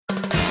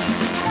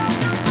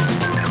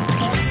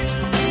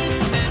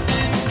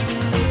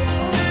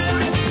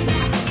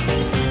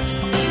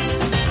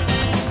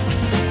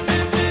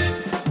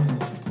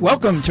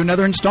Welcome to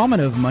another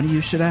installment of Money You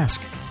Should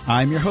Ask.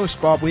 I'm your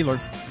host, Bob Wheeler.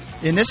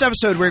 In this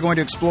episode, we're going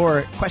to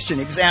explore, question,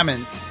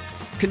 examine,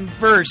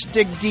 converse,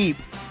 dig deep,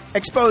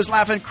 expose,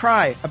 laugh, and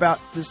cry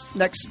about this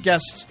next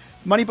guest's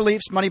money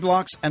beliefs, money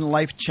blocks, and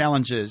life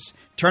challenges.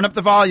 Turn up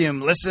the volume,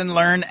 listen,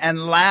 learn,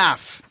 and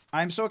laugh.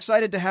 I'm so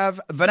excited to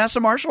have Vanessa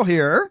Marshall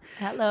here.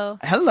 Hello.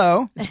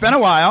 Hello. It's been a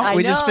while.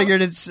 We just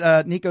figured it's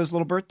Nico's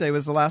little birthday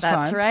was the last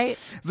time. That's right.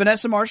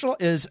 Vanessa Marshall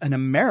is an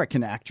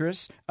American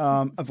actress,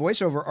 a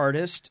voiceover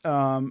artist,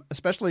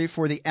 especially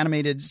for the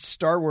animated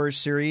Star Wars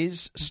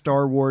series,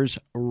 Star Wars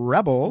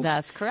Rebels.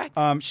 That's correct.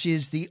 She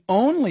is the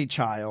only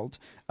child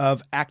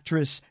of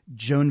actress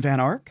Joan Van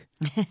Ark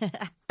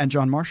and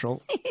John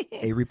Marshall,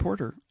 a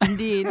reporter.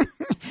 Indeed.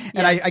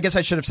 And I guess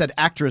I should have said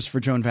actress for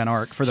Joan Van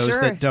Ark for those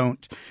that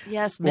don't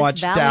watch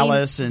Miss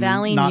Dallas and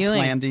Valene Knots Ewing.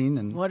 Landing.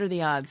 And what are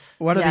the odds?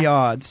 What are the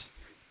odds?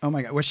 Oh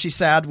my God! Was she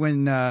sad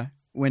when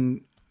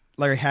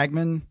Larry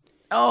Hagman?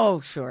 Oh,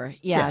 sure.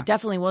 Yeah,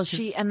 definitely. Well,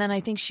 and then I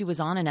think she was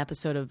on an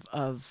episode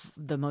of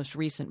the most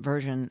recent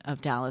version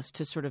of Dallas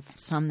to sort of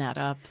sum that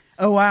up.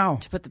 Oh, wow.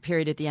 To put the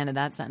period at the end of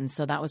that sentence.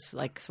 So that was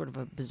like sort of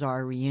a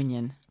bizarre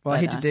reunion. Well, I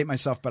hate to date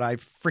myself, but I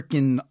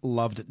freaking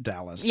loved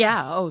Dallas.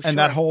 Yeah. Oh, sure. And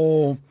that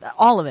whole...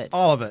 All of it.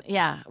 All of it.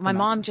 Yeah. My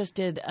mom just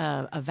did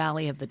a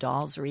Valley of the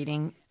Dolls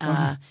reading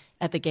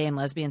at the Gay and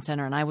Lesbian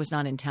Center, and I was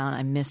not in town.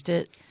 I missed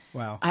it.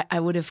 Wow. I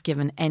would have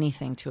given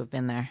anything to have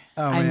been there.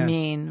 Oh, I man.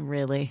 mean,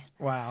 really.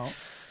 Wow.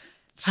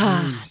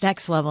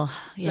 Next level.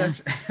 Yeah.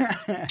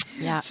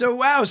 Yeah. So,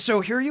 wow.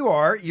 So here you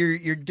are.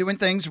 You're doing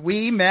things.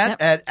 We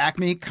met at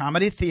Acme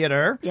Comedy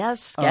Theater.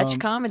 Yes. Sketch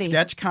comedy.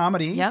 Sketch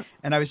comedy. Yep.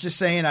 And I was just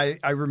saying,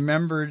 I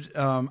remembered,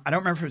 I don't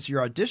remember if it was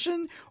your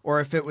audition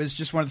or if it was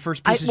just one of the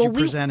first pieces you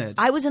presented.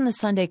 I was in the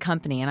Sunday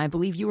Company, and I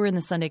believe you were in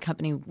the Sunday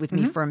Company with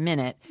me for a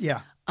minute.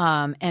 Yeah.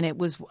 And it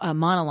was a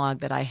monologue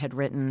that I had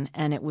written,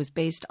 and it was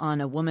based on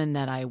a woman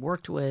that I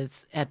worked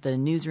with at the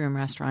Newsroom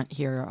restaurant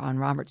here on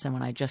Robertson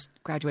when I just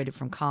graduated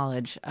from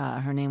college.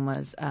 Her name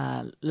was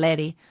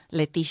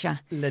Leticia.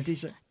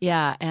 Leticia.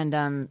 Yeah,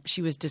 and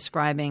she was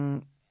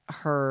describing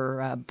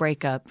her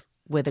breakup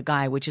with a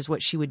guy, which is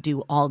what she would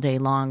do all day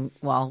long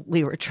while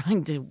we were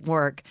trying to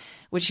work,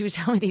 which she would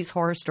tell me these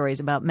horror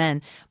stories about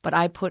men. But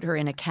I put her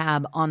in a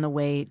cab on the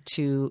way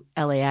to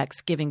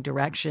LAX giving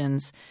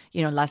directions,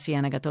 La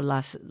Cienega to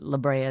La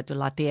Brea to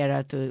La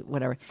Tierra to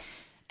whatever,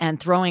 and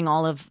throwing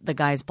all of the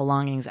guy's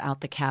belongings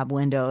out the cab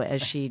window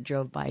as she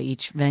drove by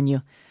each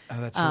venue.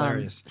 Oh, that's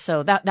hilarious.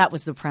 So that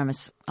was the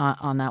premise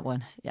on that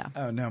one. Yeah.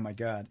 Oh, no, my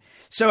God.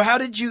 So how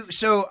did you –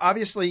 so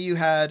obviously you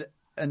had –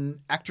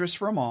 an actress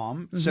for a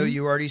mom, so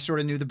you already sort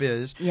of knew the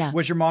biz. Yeah.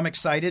 Was your mom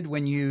excited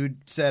when you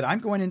said, I'm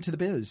going into the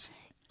biz?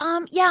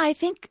 Yeah, I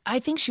think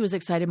she was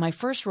excited. My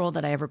first role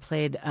that I ever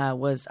played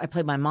was I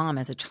played my mom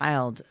as a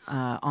child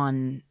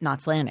on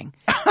Knots Landing.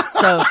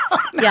 So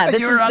yeah,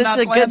 this is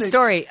a good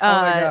story.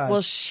 Oh my God.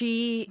 Well,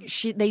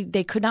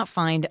 they could not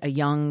find a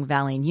young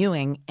Valene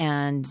Ewing,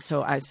 and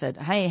so I said,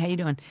 "Hey, how you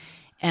doing?"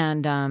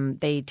 And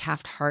they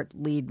Taft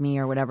Hartley'd me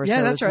or whatever. Yeah,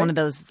 so that's it was one of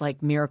those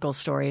like miracle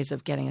stories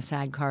of getting a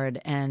SAG card.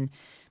 And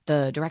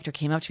the director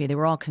came up to me. They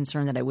were all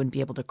concerned that I wouldn't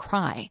be able to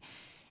cry.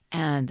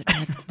 And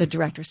the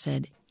director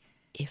said,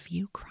 "If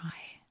you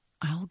cry,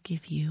 I'll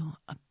give you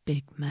a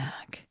Big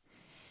Mac."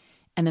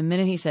 And the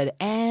minute he said,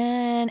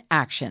 "and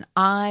action,"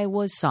 I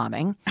was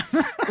sobbing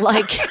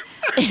like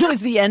it was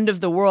the end of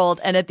the world.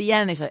 And at the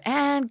end they said,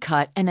 "and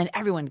cut." And then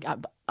everyone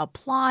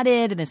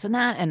applauded and this and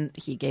that. And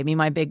he gave me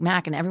my Big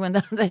Mac, and everyone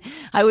thought that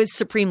I was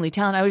supremely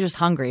talented. I was just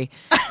hungry.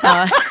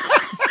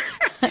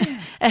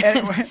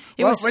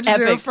 What'd you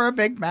do for a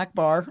Big Mac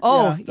bar?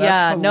 Oh,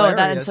 yeah. No,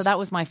 so that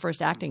was my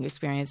first acting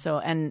experience. So,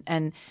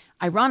 and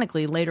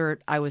ironically, later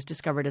I was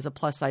discovered as a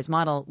plus size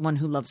model, one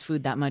who loves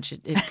food that much.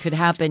 It could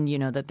happen,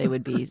 that they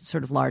would be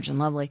sort of large and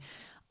lovely.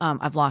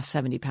 I've lost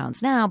 70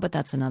 pounds now, but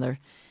that's another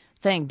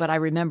thing. But I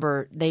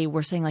remember they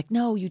were saying like,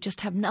 "No, you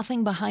just have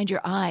nothing behind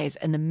your eyes."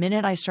 And the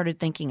minute I started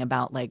thinking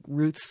about like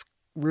Ruth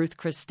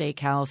Chris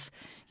Steakhouse,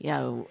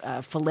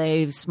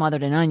 filet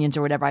smothered in onions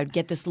or whatever, I'd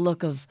get this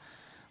look of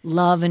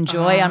love and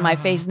joy on my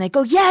face, and they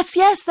go, yes,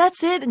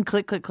 that's it, and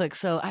click, click, click.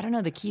 So I don't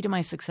know. The key to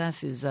my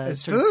success is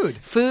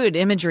food,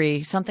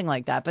 imagery, something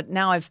like that. But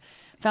now I've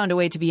found a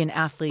way to be an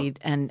athlete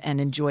and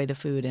enjoy the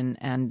food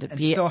and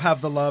still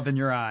have the love in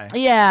your eye.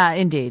 Yeah,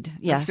 indeed.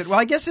 Yes. That's good. Well,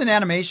 I guess in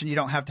animation you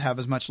don't have to have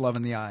as much love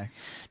in the eye.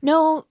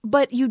 No,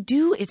 but you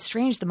do. It's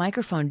strange. The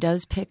microphone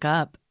does pick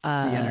up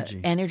the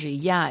energy.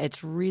 Yeah,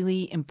 it's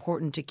really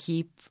important to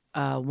keep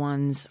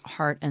one's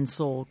heart and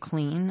soul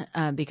clean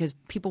because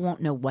people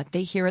won't know what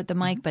they hear at the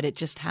mic, but it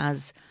just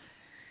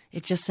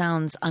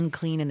sounds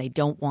unclean and they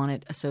don't want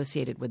it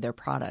associated with their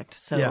product.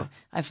 So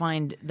I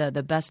find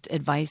the best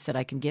advice that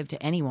I can give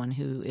to anyone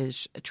who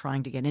is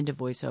trying to get into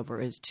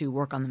voiceover is to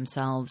work on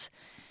themselves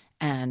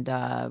and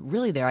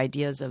really their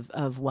ideas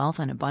of wealth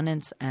and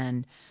abundance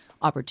and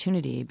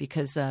opportunity,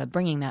 because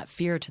bringing that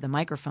fear to the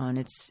microphone,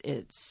 it's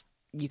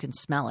you can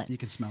smell it. You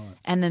can smell it.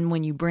 And then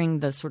when you bring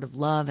the sort of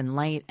love and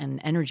light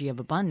and energy of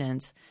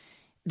abundance,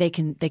 they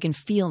can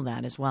feel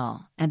that as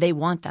well, and they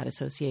want that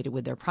associated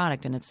with their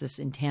product, and it's this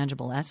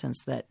intangible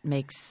essence that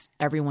makes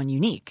everyone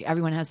unique.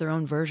 Everyone has their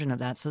own version of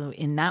that. So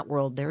in that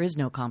world, there is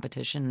no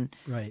competition.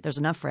 Right. There's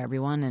enough for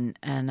everyone,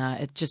 and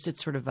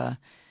it's sort of a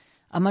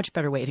much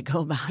better way to go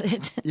about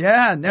it.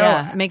 Yeah, no,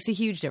 yeah, it makes a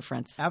huge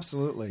difference.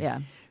 Absolutely. Yeah.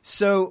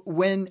 So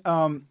when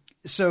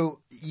so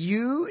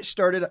you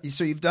started,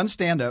 so you've done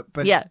stand-up,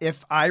 but Yeah.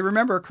 if I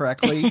remember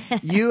correctly,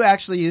 you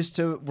actually used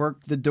to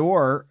work the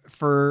door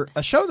for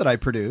a show that I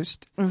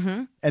produced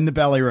in the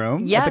Belly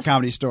Room at Yes. the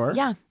Comedy Store,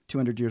 Yeah.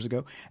 200 years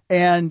ago.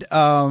 And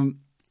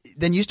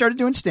then you started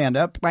doing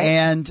stand-up, Right.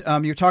 and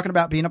you're talking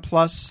about being a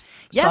plus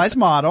Yes, size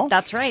model.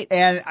 that's right.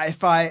 And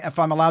if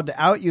I'm allowed to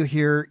out you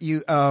here,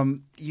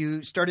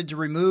 you started to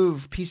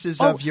remove pieces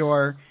of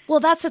your. Well,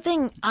 that's the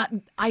thing.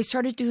 I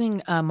started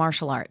doing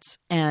martial arts,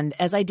 and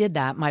as I did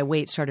that, my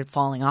weight started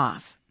falling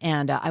off.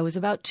 And I was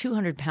about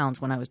 200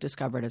 pounds when I was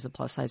discovered as a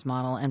plus-size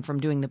model. And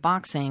from doing the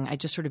boxing, I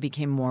just sort of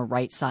became more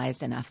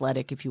right-sized and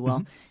athletic, if you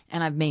will.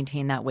 And I've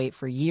maintained that weight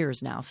for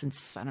years now,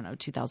 since,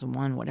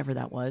 2001, whatever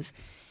that was.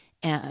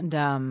 And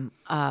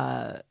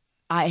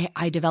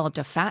I developed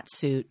a fat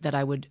suit that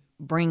I would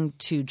bring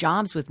to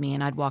jobs with me,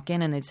 and I'd walk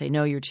in and they'd say,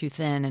 "No, you're too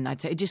thin." And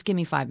I'd say, "Just give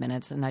me 5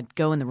 minutes." And I'd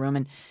go in the room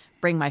and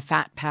bring my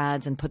fat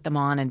pads and put them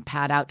on and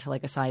pad out to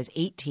like a size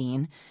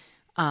 18.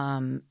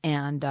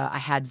 I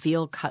had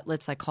veal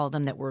cutlets, I call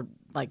them, that were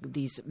like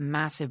these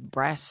massive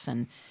breasts.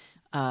 And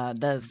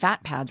the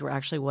fat pads were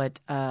actually what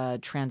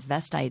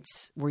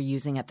transvestites were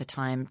using at the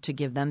time to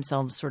give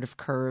themselves sort of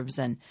curves.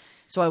 And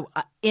so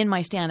in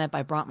my stand-up,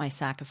 I brought my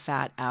sack of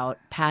fat out,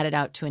 padded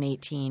out to an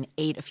 18,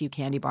 ate a few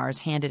candy bars,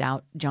 handed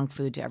out junk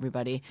food to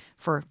everybody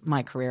for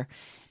my career.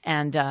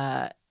 And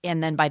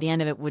then by the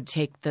end of it would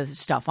take the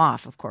stuff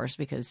off, of course,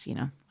 because,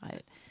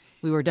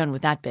 we were done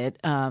with that bit.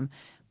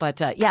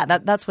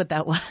 That's what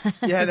that was.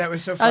 Yeah, that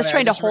was so funny. I was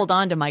trying to hold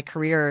on to my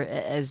career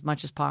as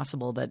much as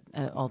possible, but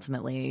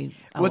ultimately...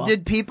 Well,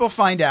 did people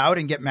find out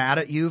and get mad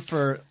at you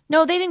for...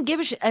 No, they didn't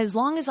give a shit. As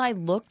long as I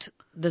looked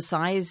the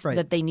size Right.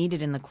 that they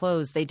needed in the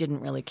clothes, they didn't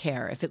really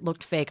care. If it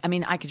looked fake, I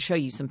mean, I could show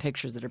you some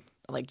pictures that are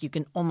like, you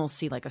can almost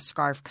see like a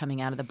scarf coming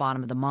out of the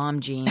bottom of the mom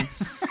jean,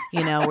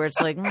 where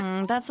it's like,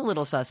 that's a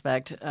little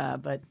suspect.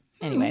 But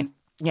anyway,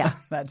 yeah.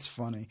 That's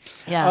funny.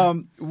 Yeah.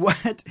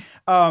 What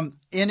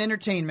in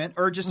entertainment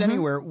or just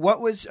anywhere,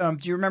 what was do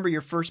you remember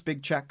your first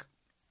big check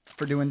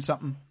for doing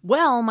something?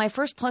 Well, my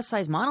first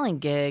plus-size modeling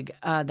gig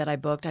that I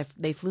booked,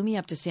 they flew me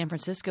up to San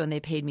Francisco and they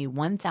paid me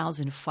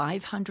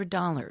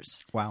 $1,500.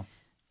 Wow.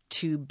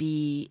 To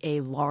be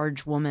a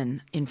large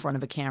woman in front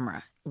of a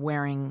camera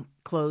wearing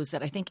clothes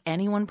that I think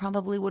anyone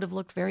probably would have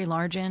looked very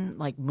large in,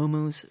 like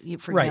muumuus,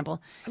 for Right.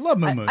 example. I love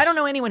muumuus. I don't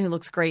know anyone who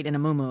looks great in a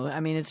muumuu.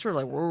 I mean, it's sort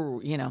of like, whoa,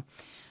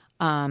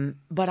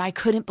 But I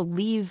couldn't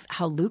believe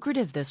how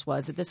lucrative this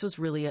was, that this was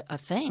really a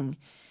thing.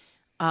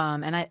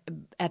 And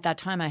at that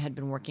time, I had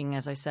been working,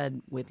 as I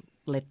said, with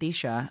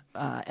Leticia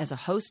as a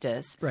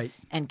hostess, Right.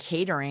 and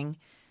catering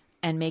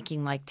and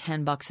making like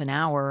 $10 an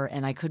hour,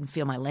 and I couldn't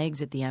feel my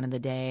legs at the end of the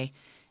day.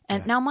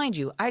 And now, mind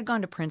you, I'd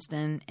gone to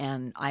Princeton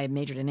and I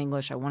majored in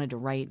English. I wanted to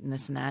write and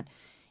this and that.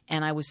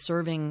 And I was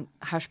serving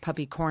hush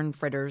puppy corn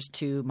fritters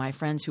to my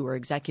friends who were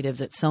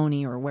executives at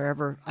Sony or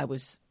wherever I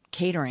was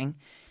catering.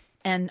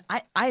 And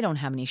I don't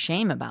have any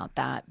shame about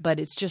that. But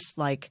it's just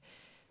like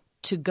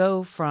to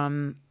go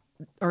from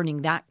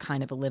earning that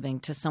kind of a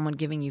living to someone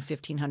giving you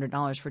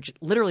 $1,500 for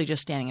literally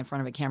just standing in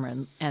front of a camera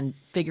and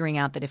figuring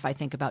out that if I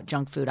think about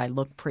junk food, I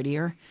look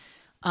prettier.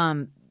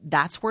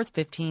 That's worth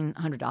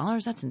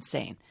 $1,500. That's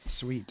insane.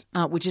 Sweet.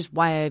 Which is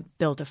why I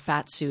built a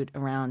fat suit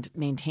around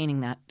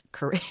maintaining that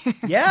career.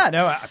 Yeah,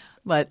 no,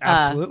 But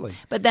absolutely.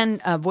 But then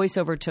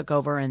voiceover took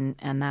over,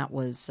 and that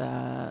was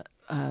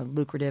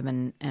lucrative,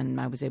 and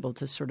I was able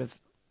to sort of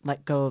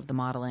let go of the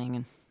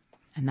modeling,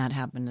 and that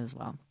happened as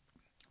well.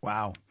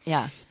 Wow.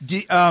 Yeah.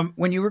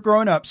 When you were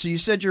growing up, so you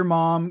said your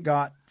mom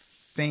got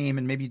fame,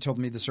 and maybe you told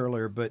me this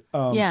earlier, but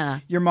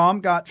your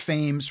mom got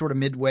fame sort of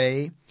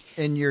midway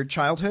in your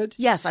childhood?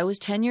 Yes, I was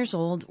 10 years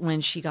old when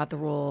she got the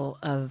role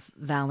of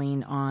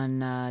Valine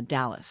on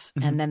Dallas.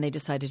 And then they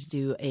decided to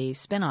do a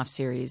spinoff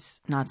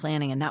series, Knots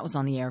Landing, and that was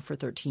on the air for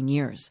 13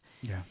 years.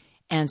 Yeah.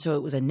 And so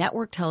it was a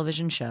network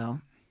television show.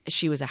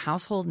 She was a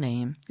household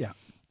name. Yeah.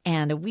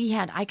 And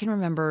I can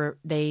remember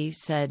they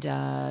said,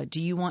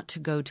 do you want to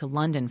go to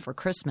London for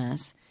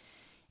Christmas?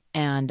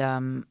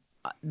 And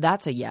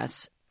that's a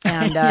yes.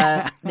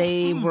 And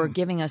they were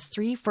giving us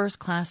 3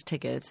 first-class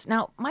tickets.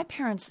 Now, my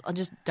parents, I'll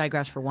just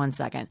digress for 1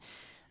 second.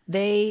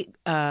 They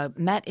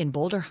met in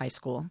Boulder High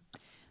School,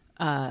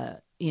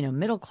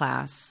 middle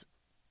class,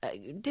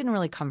 didn't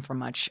really come from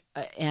much,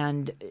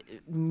 and,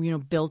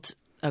 built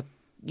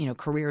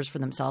careers for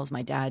themselves.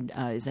 My dad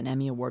is an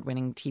Emmy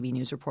Award-winning TV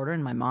news reporter,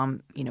 and my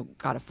mom,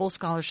 got a full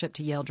scholarship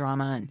to Yale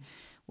Drama and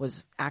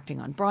was acting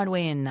on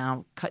Broadway, and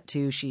now cut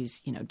to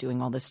she's,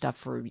 doing all this stuff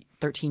for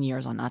 13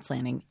 years on Knots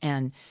Landing.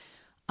 And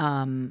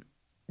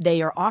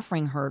they are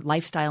offering her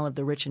lifestyle of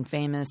the rich and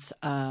famous,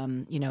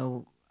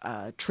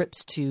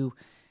 trips to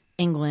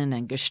England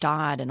and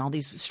Gstaad and all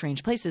these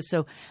strange places.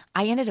 So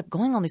I ended up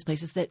going all these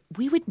places that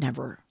we would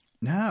never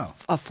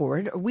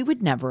afford, or we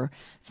would never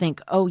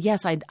think, oh,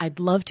 yes, I'd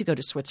love to go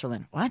to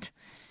Switzerland. What?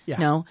 Yeah.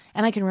 No.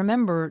 And I can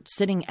remember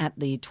sitting at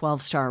the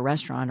 12-star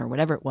restaurant or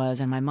whatever it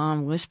was, and my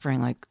mom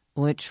whispering, like,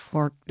 which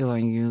fork do I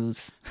use?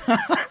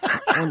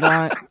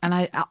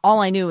 And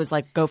all I knew was,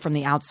 like, go from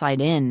the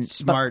outside in.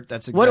 Smart.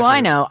 That's exactly what do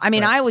I know? I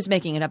mean, right. I was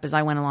making it up as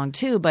I went along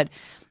too, but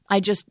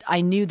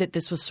I knew that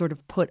this was sort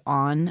of put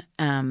on,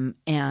 and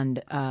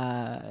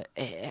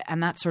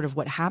that's sort of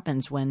what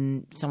happens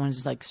when someone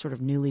is like sort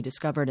of newly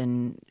discovered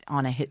and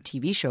on a hit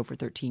TV show for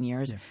 13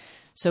 years. Yeah.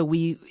 So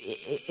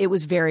it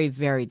was very,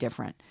 very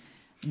different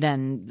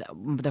than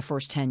the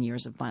first 10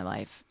 years of my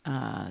life.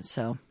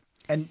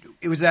 And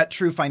was that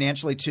true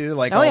financially too?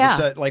 Like, of a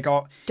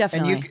sudden,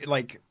 definitely. And you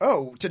like,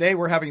 oh, today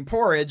we're having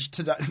porridge.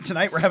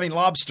 Tonight we're having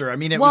lobster. I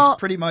mean, it was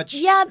pretty much.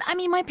 Yeah, I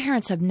mean, my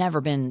parents have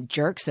never been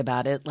jerks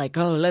about it. Like,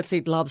 oh, let's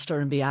eat lobster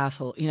and be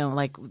asshole. You know,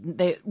 like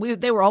they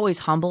were always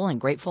humble and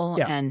grateful,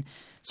 and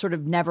sort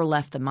of never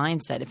left the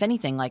mindset. If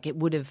anything, like it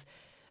would have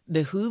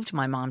behooved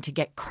my mom to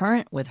get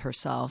current with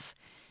herself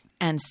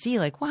and see,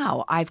 like,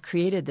 wow, I've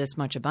created this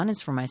much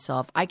abundance for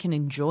myself. I can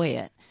enjoy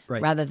it. Right.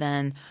 Rather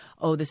than,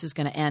 oh, this is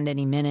going to end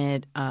any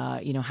minute.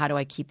 How do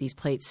I keep these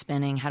plates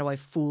spinning? How do I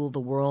fool the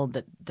world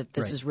that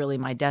this is really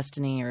my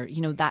destiny? Or,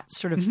 that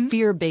sort of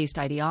fear-based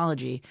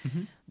ideology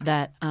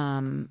that,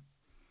 I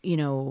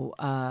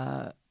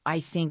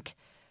think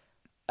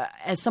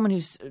as someone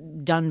who's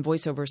done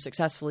voiceover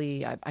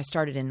successfully, I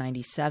started in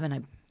 97,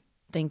 I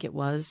think it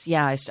was.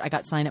 Yeah, I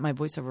got signed at my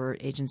voiceover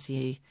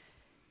agency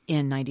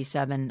in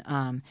 97.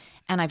 And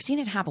I've seen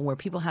it happen where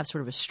people have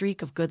sort of a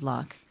streak of good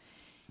luck.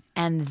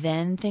 And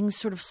then things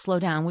sort of slow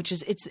down, which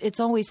is it's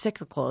always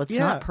cyclical. It's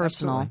not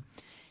personal.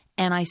 Absolutely.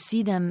 And I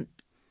see them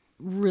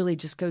really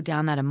just go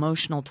down that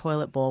emotional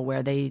toilet bowl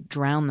where they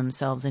drown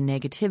themselves in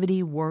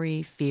negativity,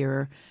 worry,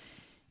 fear.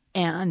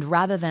 And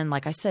rather than,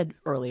 like I said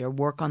earlier,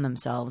 work on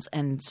themselves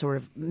and sort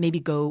of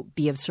maybe go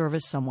be of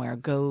service somewhere,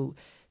 go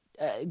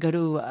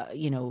to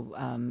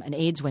an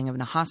AIDS wing of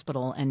a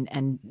hospital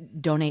and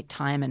donate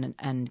time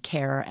and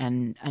care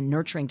and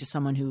nurturing to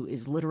someone who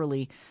is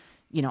literally –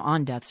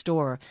 on death's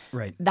door,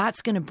 right.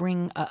 That's going to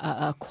bring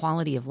a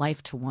quality of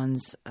life to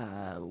one's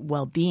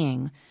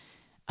well-being,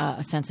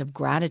 a sense of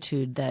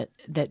gratitude that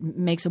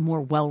makes a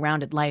more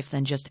well-rounded life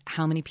than just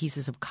how many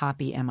pieces of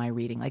copy am I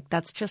reading. Like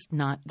that's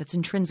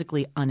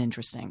intrinsically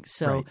uninteresting.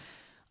 So,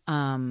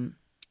 right.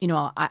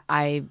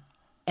 I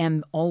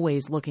am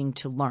always looking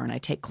to learn. I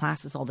take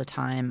classes all the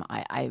time.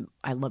 I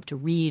love to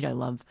read.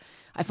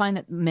 I find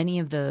that many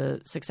of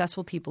the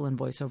successful people in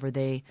voiceover,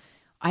 they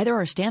either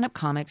are stand-up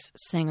comics,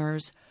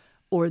 singers,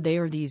 or they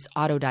are these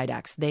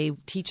autodidacts. They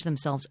teach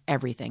themselves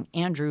everything.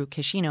 Andrew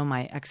Kishino,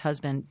 my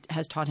ex-husband,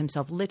 has taught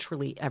himself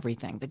literally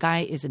everything. The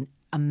guy is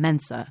a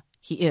Mensa.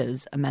 He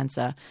is a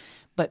Mensa.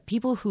 But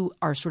people who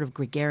are sort of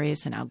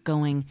gregarious and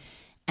outgoing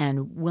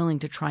and willing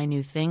to try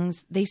new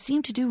things, they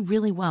seem to do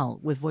really well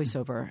with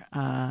voiceover.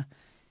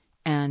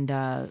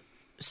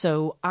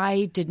 So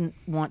I didn't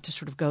want to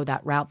sort of go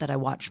that route that I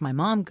watched my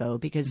mom go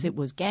because it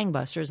was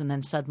gangbusters, and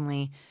then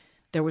suddenly –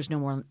 there was no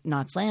more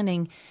Knots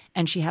Landing,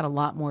 and she had a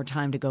lot more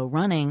time to go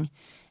running.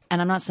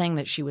 And I'm not saying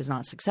that she was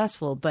not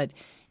successful, but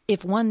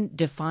if one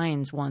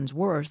defines one's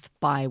worth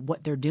by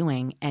what they're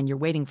doing and you're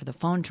waiting for the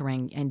phone to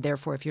ring, and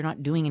therefore if you're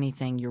not doing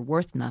anything, you're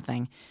worth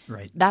nothing,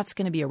 right. That's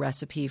going to be a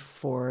recipe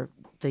for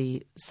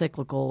the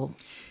cyclical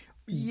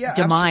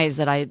absolutely. demise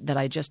that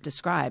I just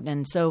described.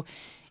 And so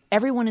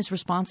everyone is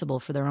responsible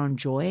for their own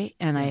joy,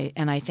 and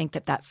I think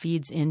that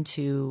feeds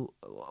into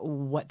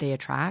what they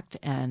attract,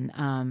 and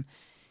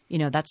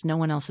that's no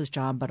one else's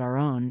job but our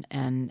own.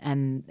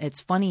 And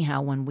it's funny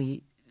how when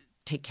we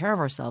take care of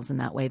ourselves in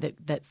that way,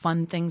 that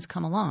fun things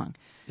come along.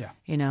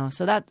 Yeah.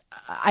 So that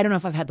I don't know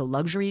if I've had the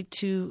luxury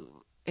to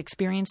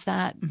experience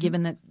that,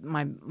 given that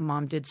my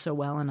mom did so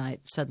well and I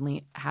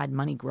suddenly had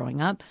money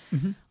growing up.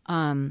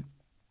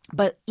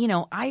 But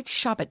I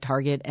shop at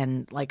Target,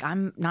 and like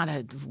I'm not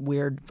a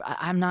weird.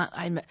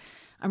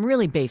 I'm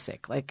really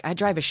basic. Like I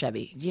drive a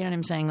Chevy. Do you know what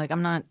I'm saying? Like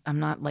I'm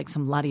not like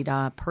some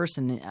la-di-da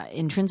person.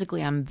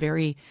 Intrinsically, I'm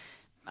very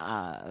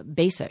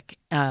basic.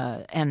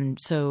 And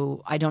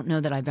so I don't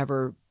know that I've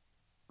ever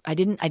 – I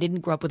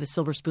didn't grow up with a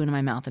silver spoon in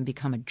my mouth and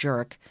become a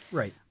jerk.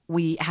 Right.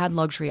 We had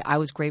luxury. I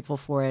was grateful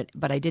for it,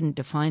 but I didn't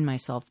define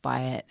myself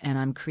by it. And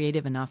I'm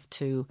creative enough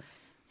to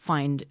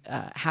find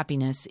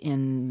happiness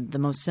in the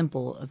most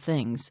simple of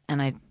things.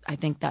 And I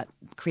think that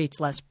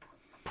creates less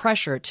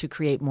pressure to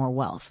create more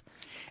wealth.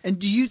 And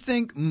do you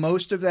think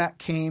most of that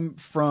came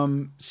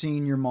from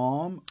seeing your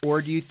mom?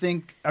 Or do you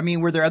think – I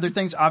mean, were there other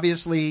things?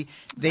 Obviously,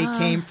 they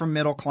came from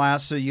middle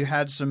class, so you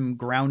had some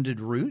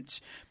grounded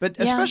roots. But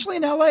especially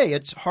in L.A.,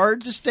 it's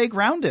hard to stay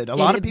grounded. A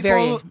lot of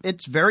people –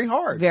 it's very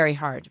hard. Very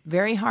hard.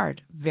 Very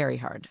hard. Very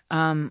hard.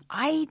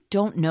 I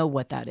don't know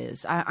what that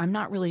is. I'm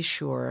not really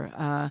sure.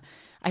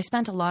 I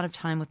spent a lot of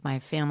time with my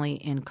family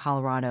in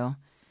Colorado,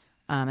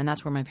 and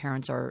that's where my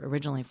parents are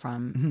originally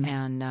from.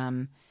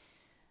 And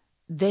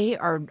they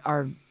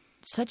are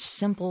such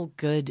simple,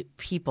 good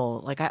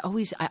people. Like I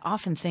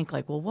often think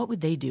like, well, what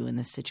would they do in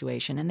this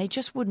situation? And they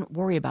just wouldn't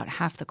worry about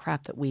half the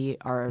crap that we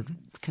are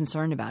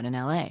concerned about in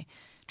LA.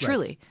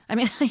 Truly. Right. I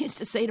mean, I used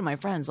to say to my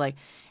friends, like,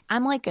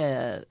 I'm like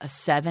a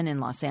 7 in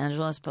Los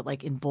Angeles, but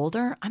like in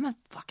Boulder, I'm a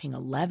fucking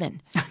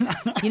 11.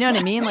 You know what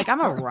I mean? Like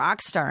I'm a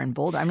rock star in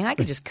Boulder. I mean, I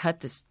could just cut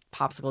this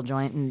popsicle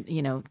joint and,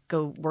 you know,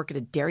 go work at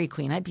a Dairy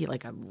Queen. I'd be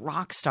like a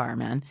rock star,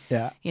 man.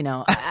 Yeah. You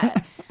know,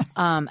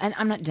 and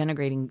I'm not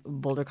denigrating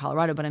Boulder,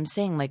 Colorado, but I'm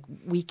saying like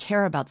we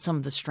care about some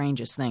of the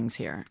strangest things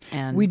here.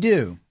 And we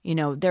do. You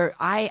know,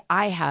 I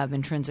have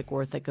intrinsic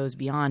worth that goes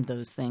beyond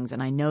those things,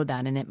 and I know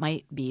that, and it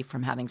might be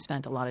from having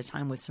spent a lot of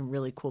time with some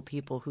really cool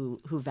people who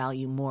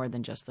value more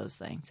than just those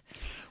things.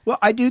 Well,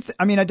 I do.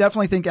 I mean, I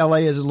definitely think LA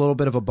is a little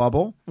bit of a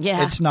bubble.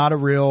 Yeah, it's not a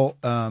real.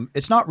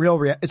 It's not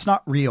real. It's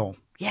not real.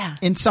 Yeah.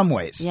 In some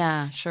ways.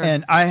 Yeah, sure.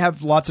 And I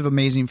have lots of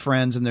amazing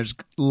friends, and there's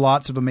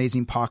lots of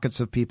amazing pockets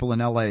of people in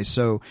LA.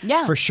 So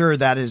for sure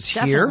that is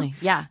definitely.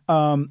 Here.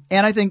 Yeah. And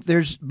I think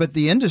but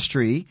the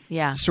industry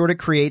sort of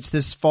creates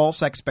this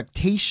false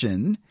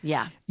expectation.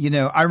 Yeah. You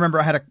know, I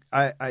remember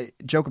I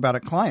joke about a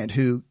client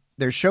who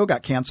their show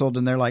got canceled,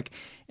 and they're like,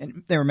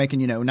 and they were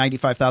making, you know,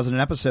 $95,000 an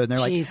episode, and they're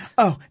like,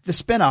 oh, the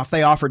spinoff,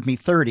 they offered me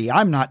 $30.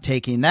 I'm not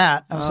taking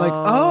that. I was like,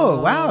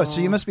 oh, wow.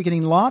 So you must be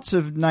getting lots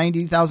of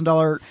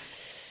 $90,000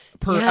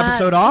 per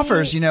episode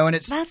offers, you know, and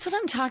that's what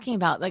I'm talking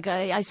about. Like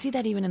I see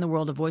that even in the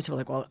world of voiceover.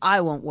 Like, well,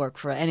 I won't work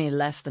for any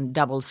less than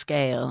double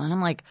scale, and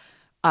I'm like,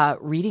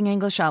 reading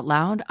English out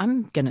loud,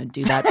 I'm gonna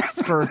do that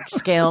for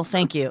scale.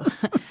 Thank you.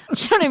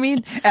 You know what I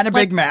mean? And a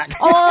Big Mac.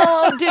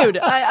 Oh, dude,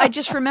 I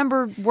just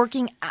remember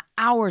working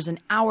hours and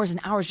hours and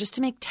hours just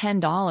to make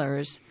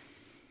 $10.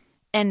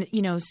 And,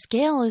 you know,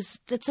 scale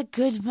that's a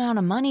good amount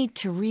of money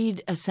to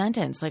read a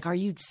sentence. Like, are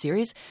you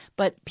serious?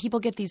 But people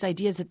get these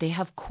ideas that they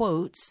have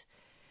quotes.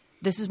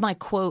 This is my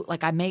quote.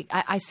 Like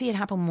I see it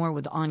happen more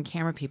with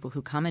on-camera people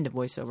who come into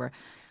voiceover.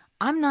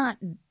 I'm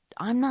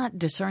not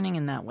discerning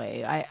in that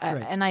way.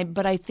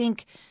 But I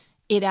think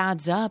it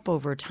adds up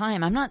over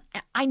time.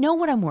 I know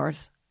what I'm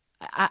worth.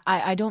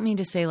 I don't mean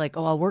to say like,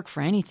 oh, I'll work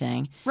for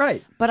anything.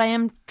 Right. But I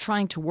am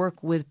trying to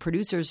work with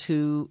producers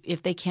who,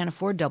 if they can't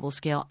afford double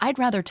scale, I'd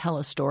rather tell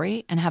a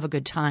story and have a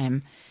good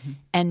time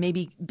and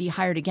maybe be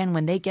hired again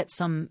when they get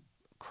some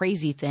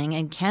crazy thing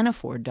and can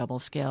afford double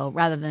scale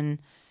rather than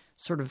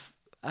sort of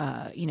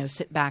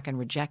sit back and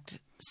reject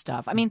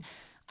stuff. I mean,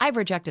 I've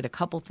rejected a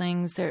couple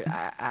things. There,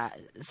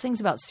 things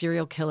about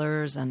serial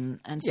killers and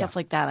stuff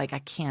like that. Like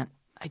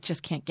I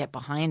just can't get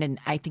behind. And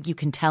I think you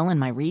can tell in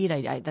my read.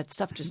 That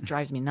stuff just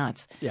drives me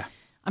nuts. Yeah,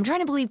 I'm trying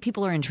to believe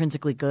people are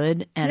intrinsically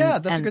good.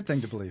 And, that's a good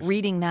thing to believe.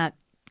 Reading that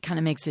kind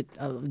of makes it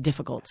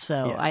difficult.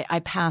 So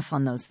I pass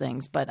on those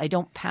things, but I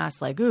don't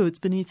pass like, oh, it's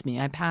beneath me.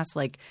 I pass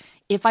like,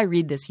 if I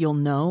read this, you'll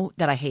know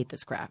that I hate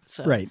this crap.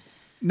 So right.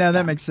 No,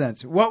 that makes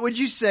sense. What would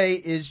you say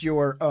is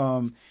your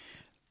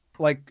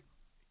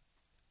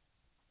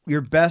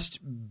your best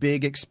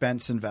big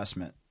expense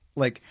investment?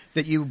 Like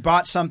that you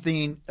bought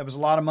something that was a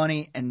lot of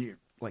money and you're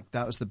like,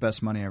 that was the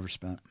best money I ever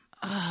spent.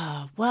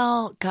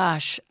 Well,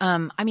 gosh.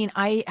 I mean,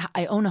 I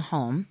own a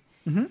home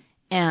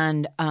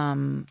and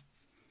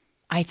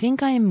I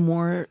think I'm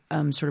more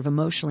sort of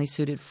emotionally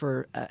suited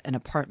for an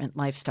apartment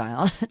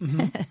lifestyle.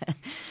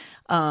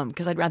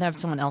 Because I'd rather have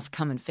someone else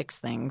come and fix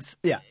things.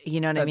 Yeah. You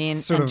know what I mean?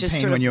 Sort of just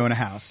pain when you own a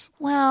house.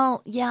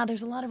 Well, yeah,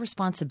 there's a lot of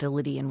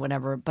responsibility and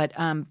whatever. But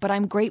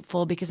I'm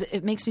grateful because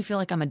it makes me feel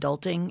like I'm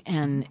adulting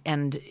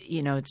and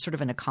you know, it's sort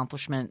of an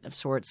accomplishment of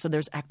sorts. So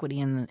there's equity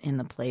in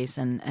the place.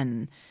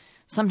 And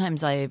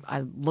sometimes I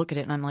look at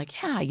it and I'm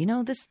like, yeah, you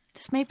know, this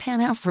may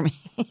pan out for me.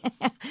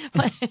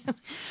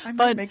 I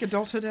might make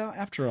adulthood out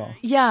after all.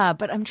 Yeah,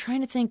 but I'm trying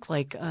to think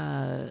like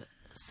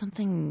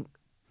something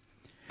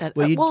that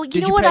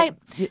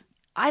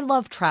I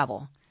love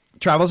travel.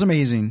 Travel's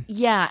amazing.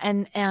 Yeah,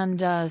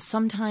 and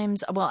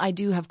sometimes, well, I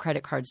do have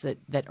credit cards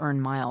that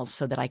earn miles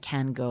so that I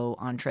can go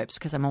on trips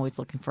because I'm always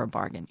looking for a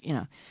bargain, you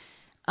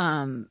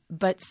know.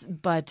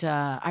 But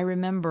I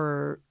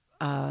remember,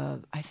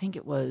 I think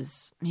it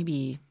was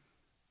maybe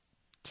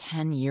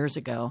 10 years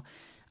ago,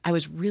 I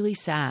was really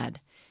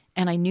sad.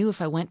 And I knew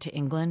if I went to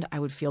England, I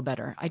would feel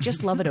better. I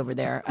just love it over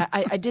there.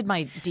 I did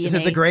my DNA. Is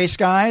it the gray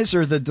skies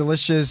or the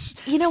delicious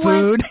food? You know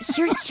what?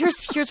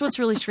 Here's what's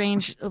really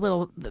strange. A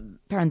little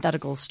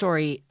parenthetical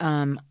story.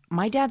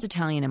 My dad's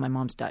Italian and my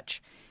mom's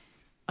Dutch.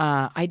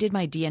 I did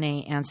my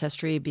DNA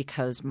ancestry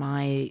because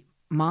my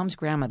mom's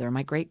grandmother,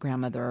 my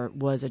great-grandmother,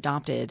 was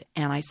adopted.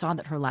 And I saw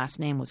that her last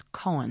name was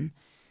Cohen,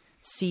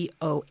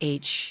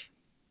 C-O-H-N.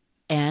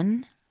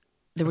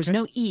 There was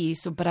no E,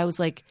 but I was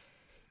like,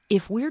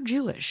 if we're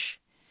Jewish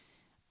 –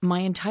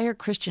 my entire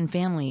Christian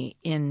family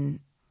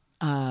in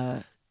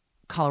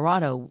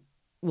Colorado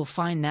will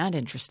find that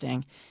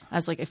interesting. I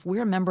was like, if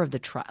we're a member of the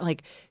tribe,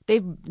 like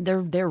they're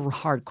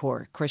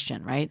hardcore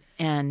Christian, right?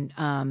 And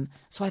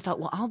so I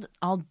thought, well,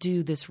 I'll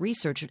do this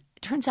research. It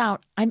turns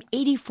out I'm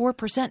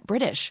 84%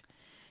 British.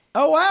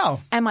 Oh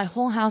wow! And my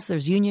whole house,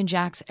 there's Union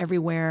Jacks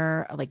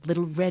everywhere, like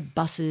little red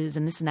buses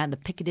and this and that, the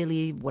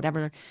Piccadilly,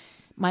 whatever.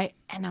 And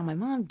now my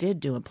mom did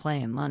do a play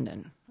in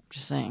London.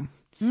 Just saying.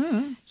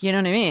 Mm-hmm. You know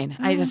what I mean?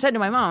 Mm-hmm. I said to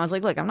my mom, I was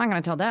like, look, I'm not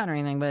going to tell Dad or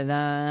anything, but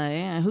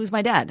who's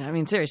my dad? I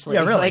mean, seriously.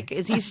 Yeah, really? Like,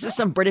 is he just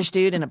some British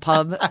dude in a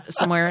pub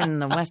somewhere in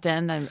the West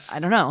End? I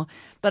don't know.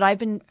 But I've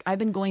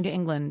been going to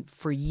England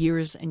for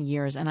years and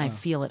years, and I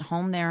feel at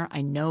home there.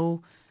 I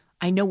know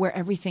where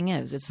everything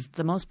is. It's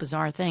the most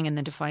bizarre thing. And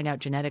then to find out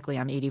genetically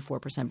I'm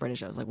 84%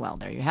 British, I was like, well,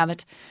 there you have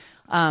it.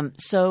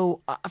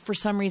 So for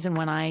some reason,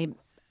 when I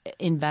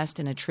invest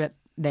in a trip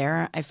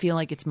there, I feel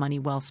like it's money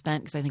well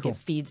spent because I think it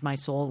feeds my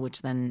soul,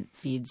 which then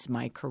feeds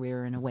my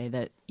career in a way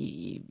that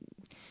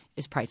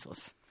is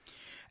priceless.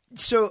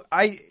 So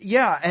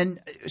and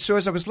so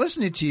as I was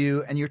listening to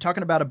you and you're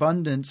talking about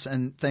abundance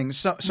and things,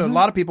 so a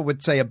lot of people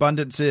would say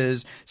abundance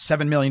is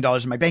 $7 million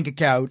in my bank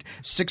account,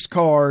 6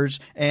 cars,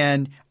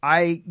 and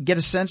I get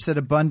a sense that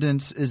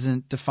abundance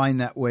isn't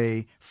defined that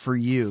way for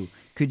you.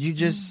 Could you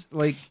just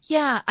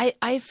Yeah,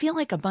 I feel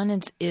like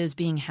abundance is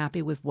being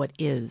happy with what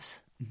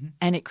is,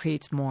 and it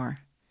creates more.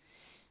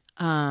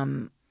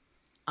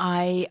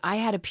 I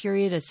had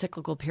a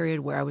cyclical period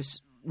where I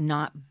was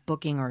not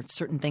booking or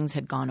certain things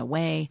had gone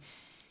away.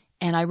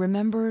 And I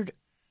remembered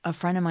a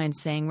friend of mine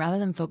saying, rather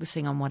than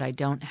focusing on what I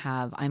don't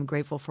have, I'm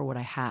grateful for what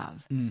I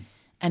have. And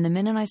the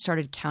minute I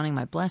started counting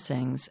my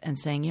blessings and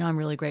saying, I'm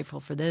really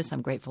grateful for this,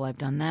 I'm grateful I've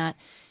done that,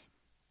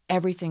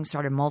 everything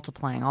started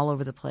multiplying all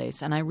over the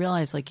place. And I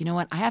realized, you know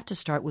what, I have to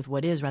start with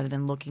what is rather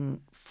than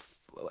looking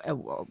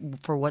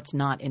for what's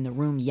not in the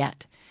room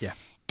yet. Yeah.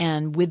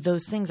 And with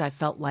those things, I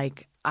felt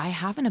like I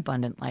have an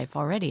abundant life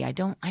already. I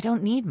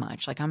don't need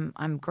much.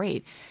 I'm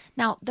great.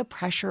 Now, the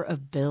pressure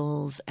of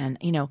bills and,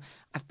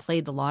 I've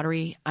played the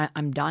lottery.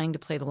 I'm dying to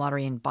play the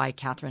lottery and buy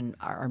Catherine,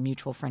 our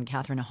mutual friend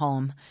Catherine, a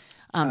home.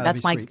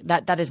 That's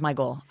that is my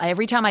goal.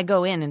 Every time I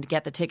go in and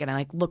get the ticket, I'm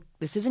like, look,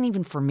 this isn't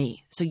even for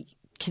me. So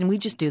can we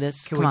just do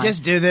this? Can we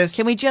just do this?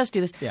 Can we just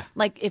do this? Yeah.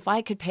 If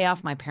I could pay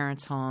off my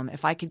parents' home,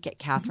 if I could get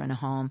Catherine a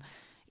home,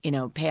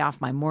 pay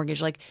off my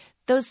mortgage,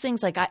 those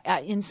things,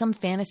 I in some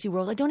fantasy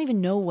world, I don't even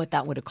know what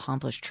that would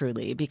accomplish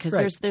truly,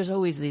 because there's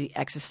always the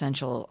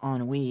existential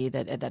ennui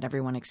that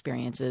everyone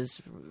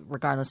experiences,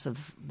 regardless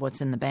of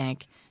what's in the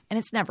bank, and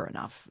it's never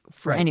enough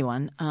for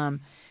anyone.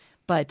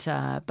 But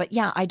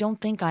yeah, I don't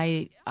think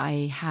I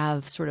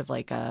have sort of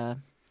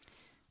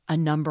a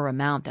number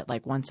amount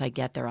that once I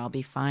get there I'll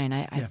be fine.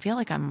 I feel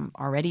like I'm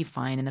already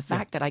fine, and the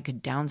fact that I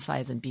could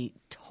downsize and be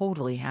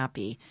totally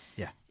happy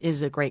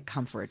is a great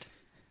comfort.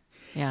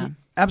 Yeah.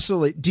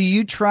 Absolutely. Do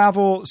you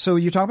travel? So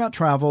you talk about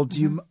travel. Do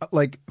you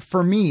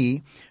for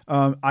me,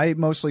 I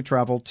mostly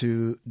travel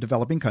to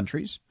developing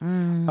countries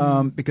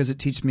because it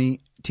teaches me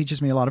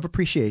a lot of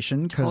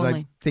appreciation, because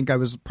I think I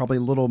was probably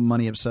a little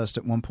money obsessed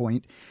at one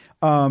point.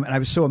 And I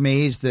was so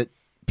amazed that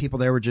people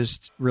there were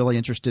just really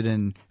interested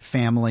in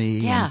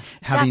family and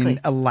having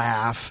a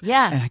laugh.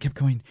 Yeah. And I kept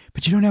going,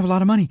 but you don't have a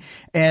lot of money.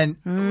 And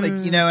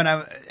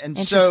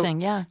so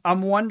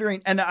I'm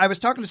wondering, and I was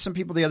talking to some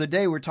people the other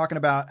day, we were talking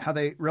about how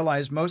they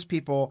realize most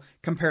people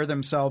compare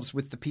themselves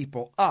with the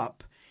people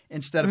up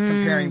instead of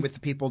comparing with the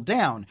people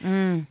down.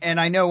 And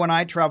I know when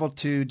I travel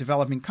to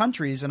developing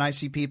countries and I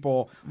see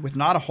people with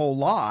not a whole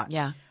lot,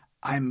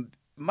 I'm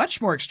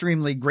much more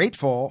extremely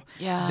grateful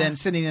than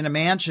sitting in a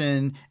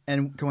mansion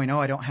and going,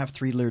 I don't have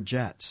 3 Lear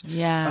jets.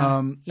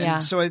 And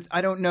so I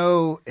don't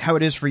know how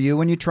it is for you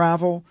when you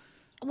travel.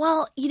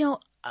 Well,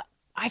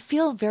 I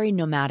feel very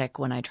nomadic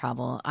when I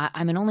travel.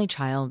 I'm an only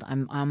child.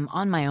 I'm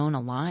on my own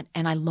a lot,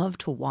 and I love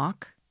to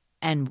walk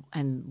and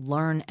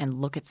learn and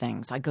look at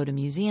things. I go to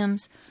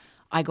museums.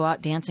 I go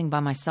out dancing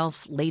by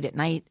myself late at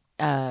night.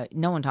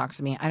 No one talks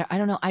to me. I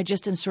don't know. I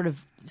just am sort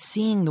of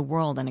seeing the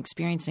world and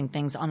experiencing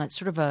things on a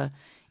sort of a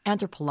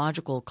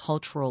anthropological,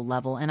 cultural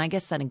level, and I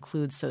guess that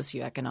includes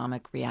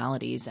socioeconomic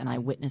realities, and I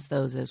witness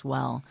those as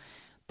well.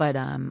 But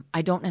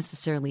I don't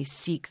necessarily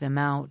seek them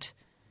out,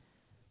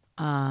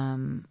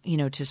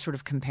 to sort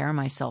of compare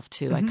myself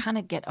to. I kind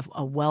of get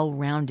a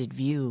well-rounded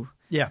view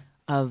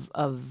of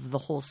the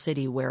whole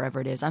city, wherever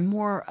it is. I'm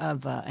more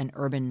of an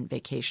urban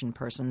vacation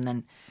person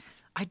than –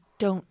 I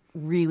don't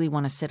really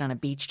want to sit on a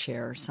beach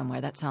chair somewhere.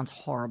 That sounds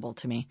horrible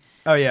to me.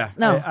 Oh, yeah.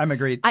 No. I'm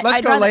agreed.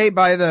 Let's go lay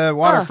by the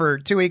water for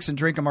 2 weeks and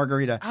drink a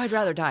margarita. I'd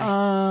rather die.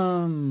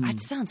 That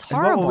sounds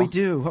horrible. What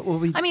will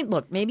we do? I mean,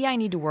 look, maybe I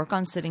need to work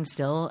on sitting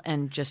still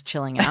and just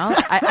chilling out.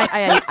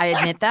 I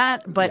admit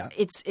that. But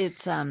it's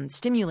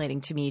stimulating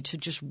to me to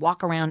just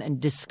walk around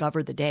and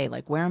discover the day.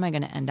 Where am I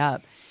going to end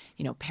up?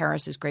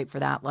 Paris is great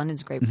for that.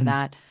 London's great for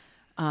that.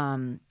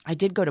 I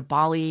did go to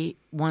Bali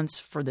once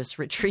for this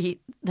retreat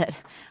that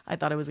I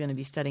thought I was going to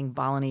be studying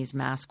Balinese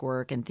mask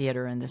work and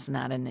theater and this and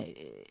that, and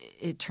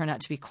it turned out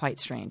to be quite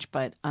strange.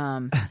 But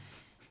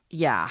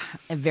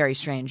very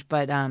strange.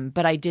 But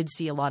I did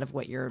see a lot of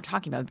what you're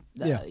talking about.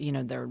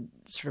 There are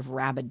sort of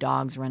rabid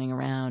dogs running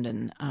around,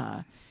 and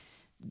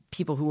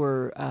people who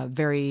were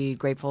very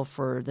grateful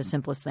for the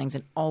simplest things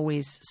and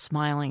always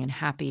smiling and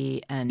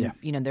happy. And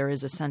there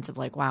is a sense of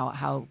wow,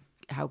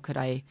 how could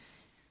I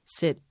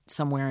sit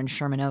somewhere in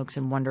Sherman Oaks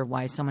and wonder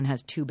why someone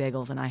has 2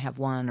 bagels and I have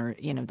 1, or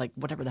like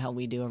whatever the hell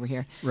we do over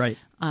here. Right.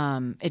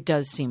 It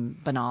does seem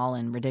banal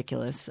and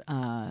ridiculous,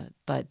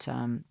 but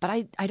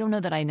I don't know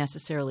that I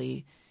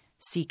necessarily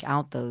seek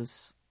out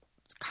those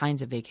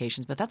kinds of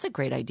vacations. But that's a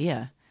great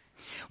idea.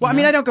 Well, I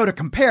mean, I don't go to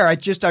compare. I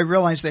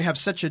realize they have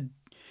such a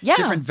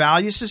different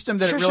value system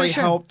that it really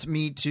helped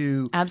me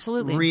to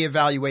absolutely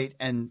reevaluate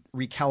and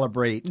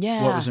recalibrate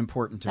what was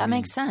important to me. That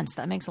makes sense.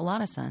 That makes a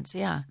lot of sense.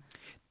 Yeah.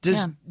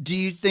 Do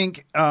you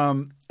think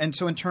and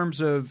so in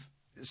terms of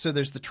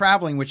there's the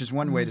traveling, which is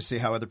one way to see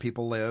how other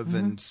people live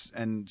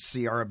and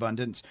see our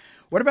abundance.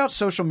 What about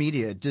social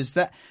media? Does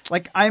that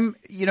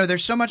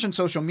there's so much on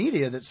social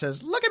media that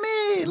says, look at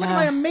me, look at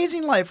my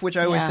amazing life, which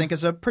I always think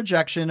is a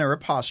projection or a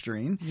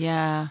posturing.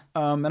 Yeah.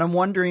 And I'm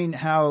wondering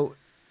how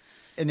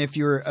and if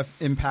you're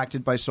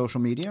impacted by social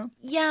media.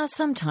 Yeah,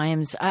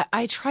 sometimes.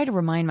 I try to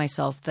remind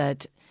myself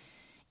that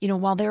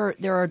while there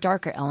are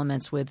darker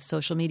elements with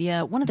social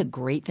media, one of the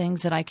great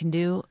things that I can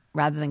do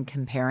rather than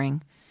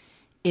comparing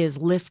is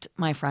lift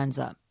my friends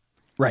up.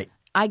 Right.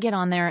 I get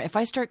on there. If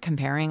I start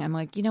comparing, I'm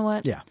like, you know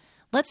what? Yeah.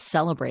 Let's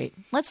celebrate.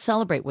 Let's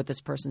celebrate what this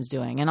person's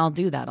doing. And I'll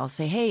do that. I'll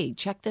say, hey,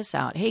 check this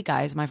out. Hey,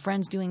 guys, my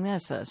friend's doing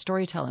this, a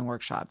storytelling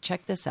workshop.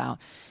 Check this out.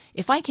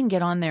 If I can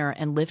get on there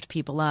and lift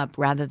people up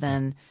rather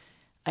than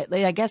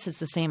I guess it's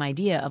the same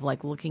idea of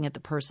like looking at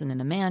the person in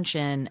the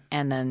mansion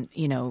and then,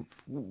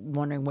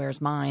 wondering where's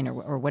mine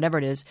or whatever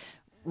it is,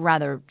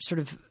 rather sort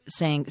of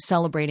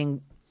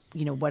celebrating,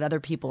 what other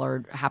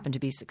people happen to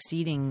be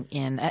succeeding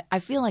in. I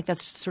feel like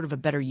that's sort of a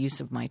better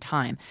use of my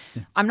time.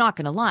 Yeah. I'm not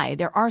going to lie.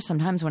 There are some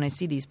times when I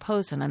see these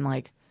posts and I'm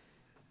like,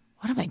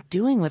 what am I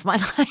doing with my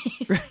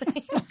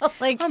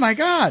life? Like, oh my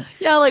God.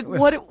 Yeah. Like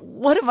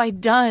what have I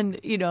done?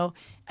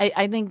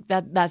 I think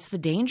that's the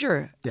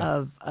danger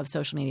of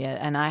social media.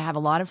 And I have a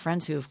lot of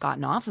friends who have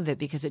gotten off of it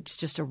because it's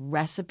just a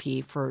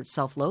recipe for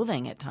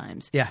self-loathing at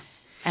times. Yeah.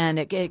 And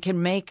it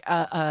can make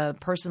a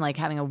person like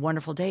having a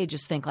wonderful day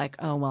just think like,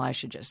 oh, well, I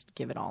should just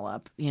give it all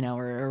up,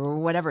 or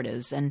whatever it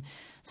is. And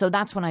so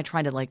that's when I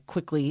try to like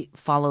quickly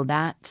follow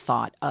that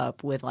thought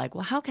up with like,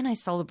 well, how can I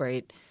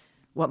celebrate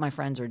what my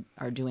friends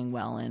are doing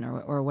well in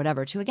or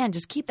whatever to, again,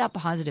 just keep that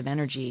positive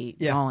energy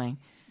going.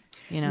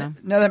 No,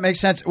 that makes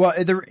sense. Well,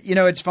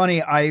 it's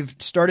funny. I've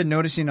started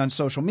noticing on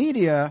social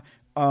media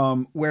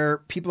where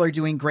people are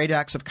doing great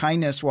acts of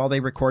kindness while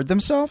they record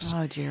themselves.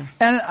 Oh, dear.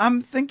 And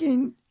I'm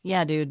thinking,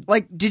 yeah, dude.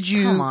 Like, did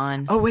you? Come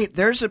on. Oh, wait.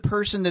 There's a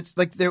person that's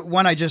like the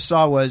one I just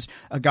saw was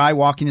a guy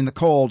walking in the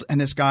cold, and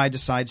this guy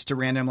decides to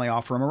randomly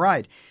offer him a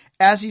ride.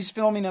 As he's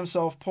filming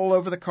himself pull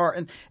over the car,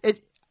 and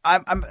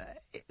I'm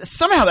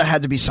somehow that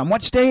had to be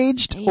somewhat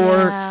staged,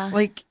 or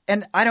like,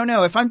 and I don't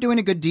know if I'm doing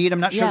a good deed. I'm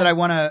not sure that I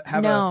want to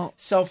have a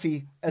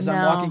selfie as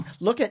I'm walking.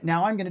 Look at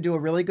now, I'm going to do a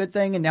really good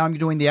thing, and now I'm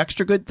doing the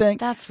extra good thing.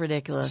 That's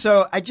ridiculous.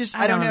 So I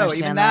don't know.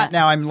 Even that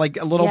now, I'm like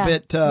a little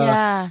bit.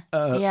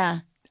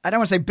 I don't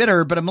want to say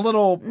bitter, but I'm a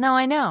little. No,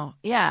 I know.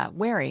 Yeah,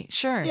 wary.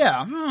 Sure.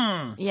 Yeah.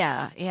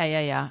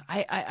 Yeah.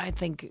 I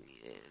think.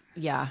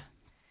 Yeah.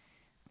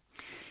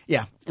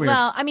 Yeah. Weird.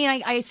 Well, I mean,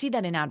 I see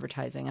that in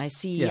advertising. I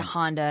see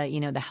Honda,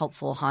 the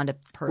helpful Honda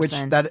person.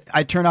 Which that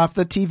I turn off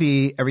the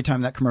TV every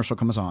time that commercial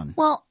comes on.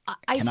 Well,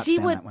 I see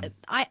what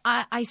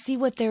I see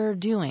what they're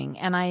doing,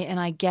 and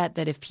I get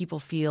that if people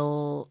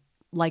feel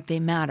like they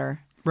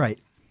matter, right,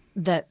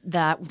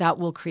 that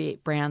will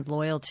create brand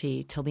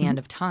loyalty till the end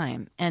of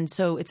time. And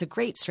so it's a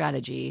great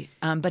strategy.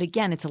 But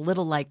again, it's a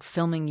little like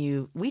filming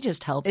you. We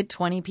just helped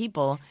 20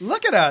 people.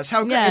 Look at us!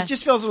 How great! It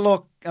just feels a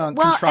little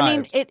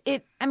contrived.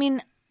 I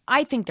mean,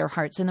 I think their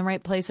heart's in the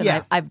right place.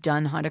 And I've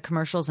done Honda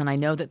commercials, and I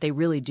know that they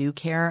really do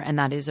care. And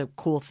that is a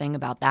cool thing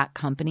about that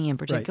company in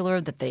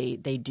particular, that they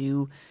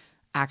do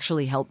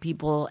actually help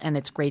people. And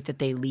it's great that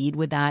they lead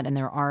with that. And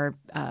there are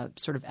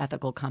sort of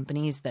ethical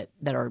companies that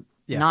are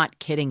not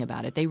kidding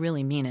about it. They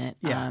really mean it.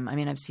 Yeah. I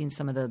mean, I've seen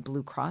some of the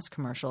Blue Cross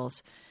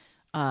commercials,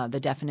 the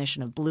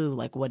definition of blue,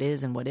 like what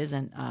is and what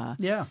isn't.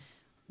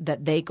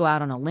 That they go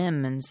out on a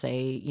limb and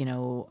say,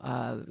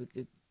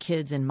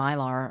 kids in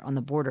Mylar on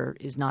the border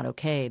is not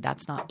okay.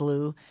 That's not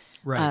blue.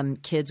 Right.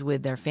 Kids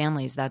with their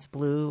families, that's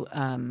blue.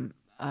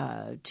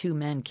 Two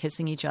men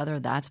kissing each other,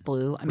 that's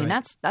blue. I mean,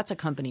 that's a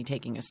company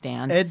taking a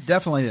stand. It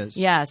definitely is.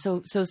 Yeah.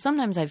 So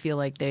sometimes I feel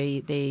like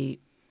they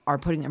are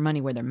putting their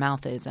money where their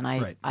mouth is, and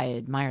I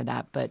admire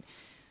that.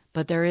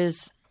 But there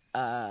is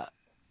I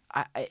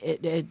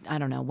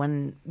don't know,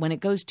 when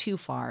it goes too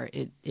far,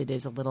 it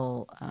is a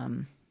little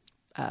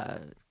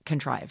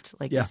contrived,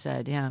 like you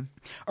said. Yeah.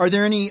 Are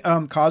there any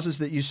causes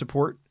that you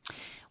support?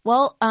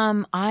 Well,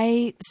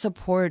 I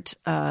support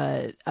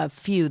a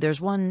few. There's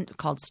one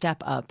called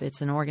Step Up.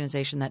 It's an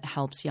organization that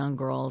helps young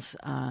girls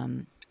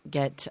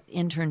get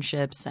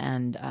internships,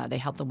 and they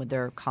help them with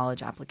their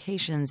college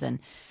applications. And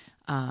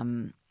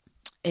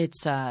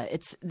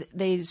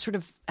they sort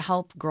of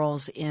help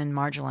girls in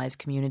marginalized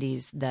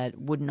communities that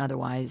wouldn't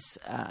otherwise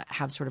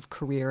have sort of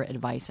career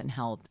advice and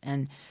help.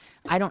 And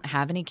I don't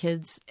have any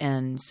kids,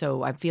 and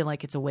so I feel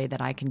like it's a way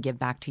that I can give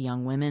back to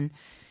young women.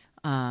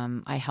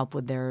 I help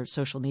with their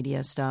social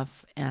media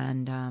stuff.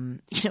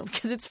 And,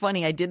 because it's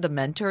funny, I did the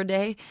mentor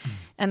day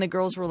and the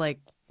girls were like,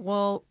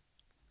 well,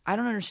 I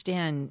don't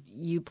understand.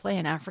 You play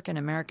an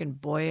African-American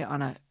boy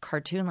on a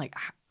cartoon. Like,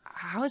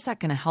 how is that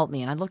going to help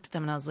me? And I looked at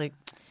them and I was like,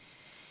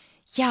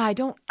 yeah, I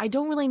don't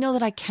really know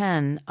that I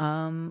can.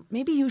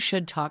 Maybe you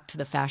should talk to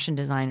the fashion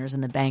designers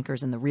and the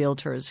bankers and the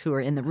realtors who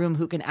are in the room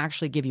who can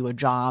actually give you a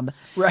job.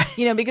 Right.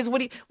 Because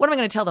what am I going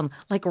to tell them?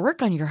 Like,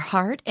 work on your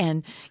heart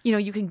and,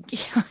 you can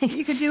 –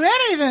 you can do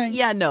anything.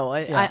 Yeah, no.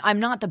 I'm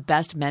not the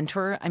best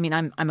mentor. I mean,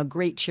 I'm a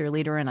great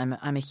cheerleader and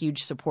I'm a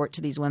huge support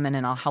to these women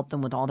and I'll help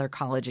them with all their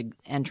college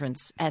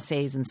entrance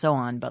essays and so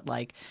on. But,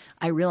 like,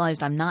 I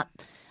realized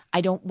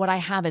what I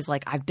have is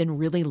like I've been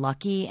really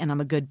lucky and I'm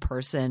a good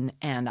person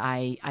and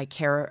I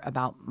care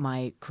about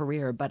my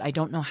career, but I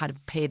don't know how to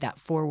pay that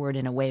forward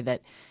in a way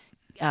that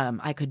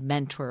I could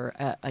mentor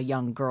a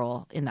young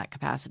girl in that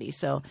capacity.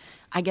 So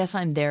I guess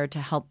I'm there to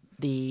help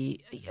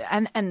the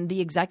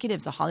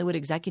executives, the Hollywood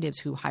executives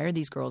who hire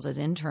these girls as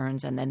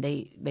interns, and then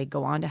they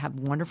go on to have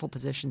wonderful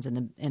positions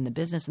in the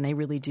business, and they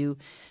really do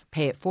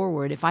pay it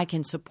forward. If I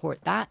can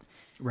support that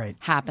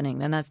happening,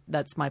 then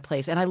that's my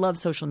place. And I love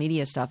social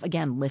media stuff.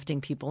 Again,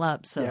 lifting people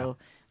up. So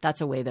that's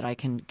a way that I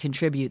can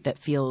contribute that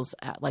feels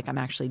like I'm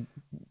actually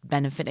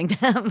benefiting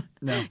them.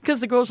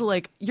 Because the girls are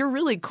like, "You're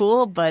really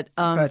cool, but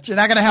you're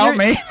not going to help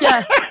me."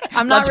 Yeah,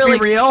 I'm not Let's really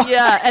be real.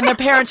 Yeah, and their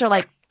parents are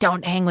like,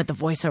 "Don't hang with the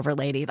voiceover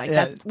lady. Like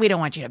that. We don't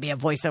want you to be a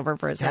voiceover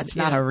person. That's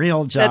not a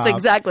real job. That's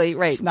exactly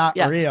right. It's not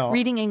real.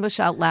 Reading English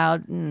out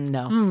loud,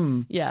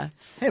 no. Yeah.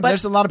 Hey, but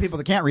there's a lot of people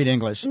that can't read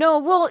English. No,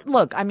 well,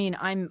 look, I mean,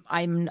 I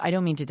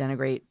don't mean to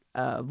denigrate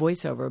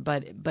voiceover,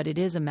 but it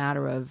is a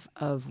matter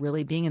of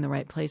really being in the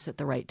right place at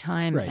the right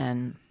time,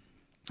 and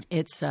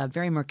it's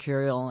very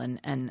mercurial,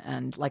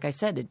 and like I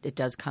said, it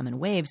does come in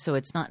waves, so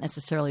it's not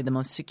necessarily the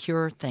most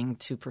secure thing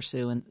to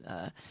pursue,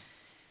 and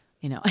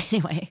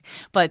anyway.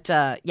 But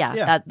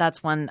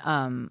that's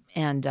one,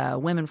 and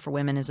Women for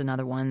Women is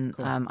another one.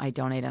 Cool. I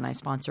donate and I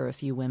sponsor a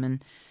few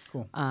women.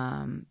 Cool.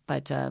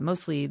 But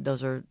mostly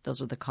those are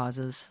the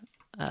causes.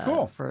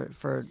 Cool.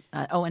 For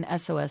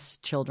and SOS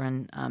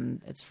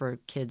Children. It's for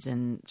kids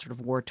in sort of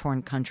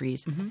war-torn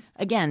countries. Mm-hmm.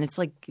 Again, it's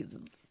like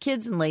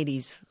kids and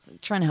ladies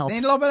trying to help. They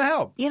need a little bit of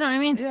help. You know what I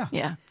mean?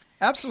 Yeah.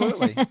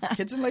 Absolutely.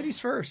 Kids and ladies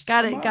first.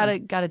 Got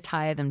to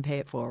tithe and pay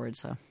it forward.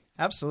 So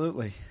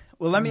absolutely.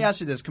 Well, let me ask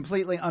you this,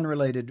 completely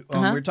unrelated. We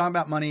were talking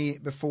about money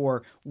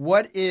before.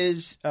 What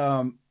is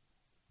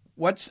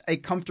what's a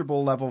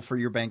comfortable level for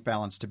your bank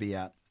balance to be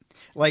at?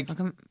 Like,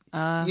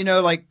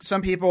 like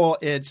some people,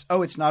 it's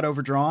not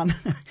overdrawn,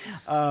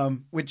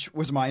 which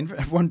was mine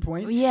at one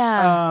point.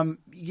 Yeah.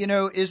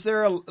 Is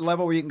there a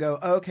level where you can go,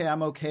 okay,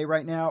 I'm okay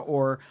right now,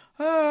 or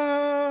it's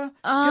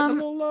getting a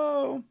little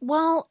low?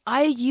 Well,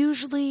 I've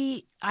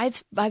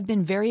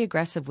been very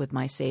aggressive with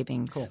my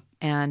savings. Cool.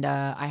 And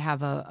I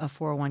have a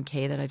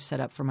 401k that I've set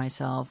up for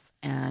myself,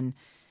 and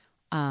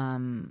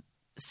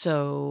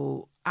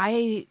so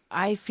I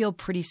feel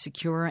pretty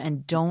secure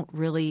and don't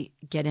really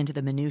get into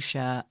the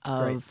minutia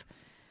of,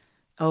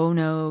 oh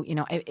no,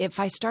 if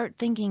I start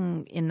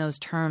thinking in those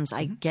terms,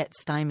 I get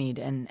stymied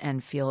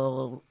and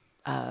feel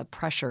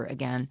pressure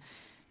again.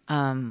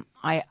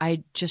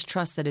 I just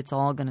trust that it's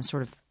all going to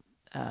sort of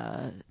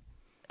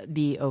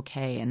be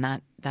okay, and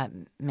that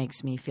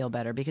makes me feel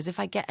better, because if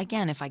I get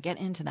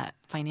into that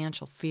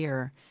financial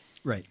fear,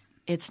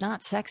 it's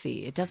not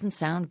sexy. It doesn't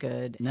sound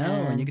good. No,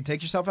 and you can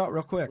take yourself out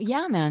real quick.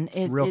 Yeah, man.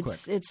 Quick.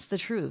 It's the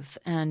truth.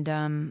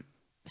 And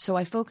so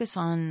I focus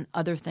on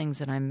other things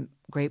that I'm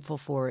grateful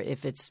for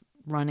if it's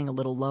running a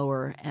little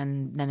lower,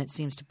 and then it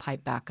seems to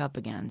pipe back up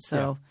again.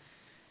 So,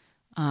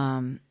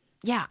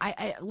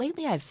 I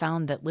lately I've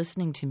found that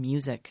listening to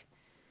music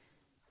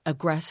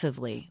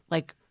aggressively,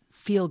 like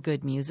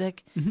feel-good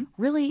music,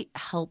 really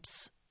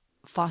helps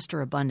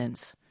foster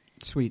abundance.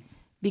 Sweet.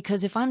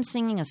 Because if I'm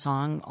singing a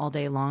song all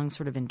day long,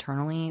 sort of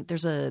internally,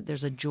 there's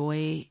a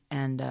joy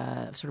and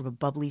sort of a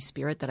bubbly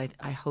spirit that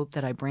I hope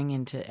that I bring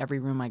into every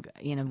room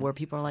where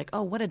people are like,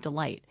 oh, what a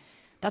delight.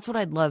 That's what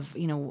I'd love.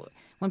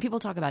 When people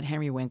talk about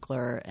Henry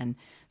Winkler and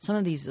some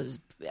of these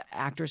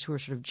actors who are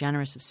sort of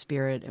generous of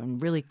spirit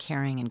and really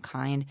caring and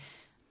kind,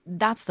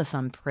 that's the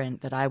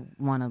thumbprint that I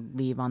want to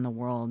leave on the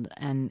world.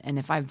 And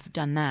if I've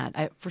done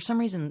that, for some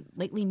reason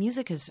lately,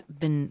 music has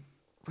been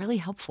really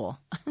helpfyour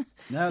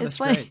No, that's it's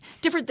funny. Great.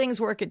 Different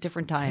things work at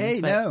different times. Hey,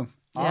 no.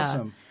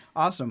 Awesome. Yeah.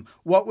 Awesome.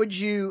 What would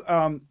you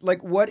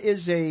what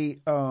is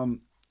in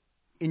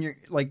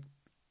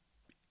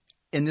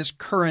this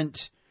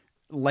current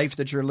life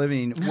that you're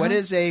living, what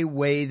is a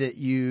way that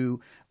you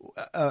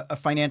a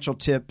financial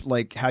tip,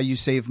 like how you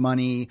save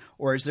money,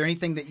 or is there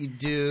anything that you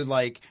do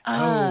like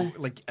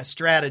a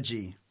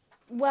strategy?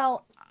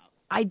 Well,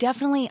 I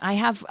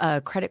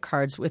have credit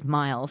cards with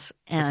miles,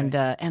 and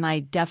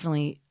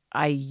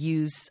I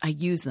use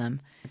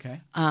them.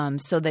 Okay.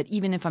 So that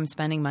even if I'm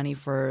spending money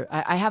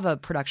I have a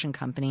production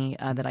company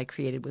that I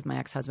created with my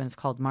ex-husband. It's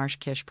called Marsh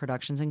Kish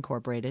Productions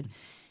Incorporated,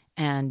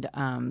 and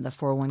the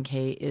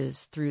 401k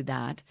is through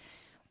that.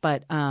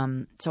 But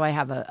so I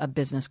have a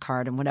business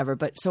card and whatever.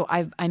 But so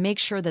I make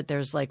sure that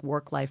there's like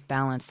work-life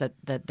balance, that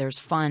there's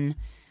fun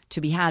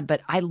to be had.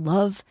 But I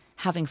love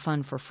having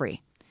fun for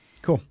free.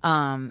 Cool.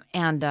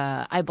 And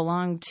I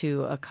belong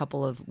to a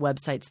couple of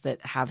websites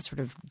that have sort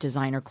of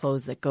designer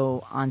clothes that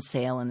go on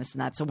sale and this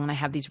and that. So when I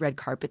have these red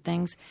carpet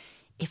things,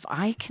 if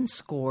I can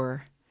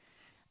score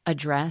a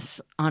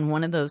dress on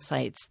one of those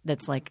sites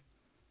that's like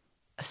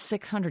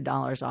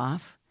 $600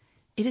 off,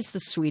 it is the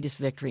sweetest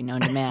victory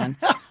known to man.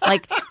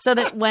 Like, so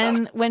that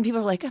when people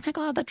are like, oh my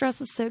God, that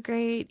dress is so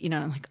great, you know,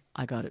 I'm like,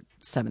 I got it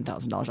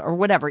 $7,000 or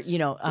whatever, you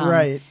know.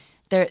 Right.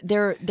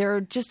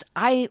 They're just,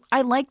 I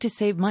like to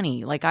save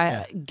money. Like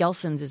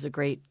Gelson's is a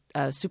great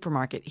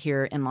supermarket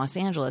here in Los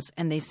Angeles,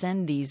 and they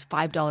send these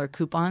 $5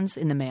 coupons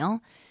in the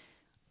mail.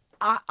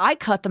 I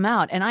cut them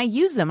out and I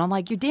use them. I'm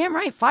like, you're damn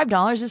right.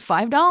 $5 is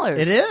 $5.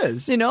 It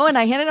is. You know, and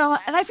I hand it on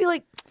and I feel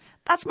like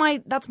that's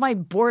my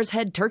boar's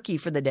head turkey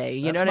for the day.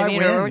 You That's know what I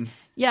mean? my win.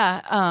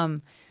 Yeah.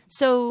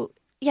 So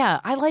yeah,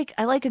 I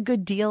like a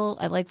good deal.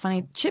 I like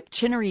funny. Chip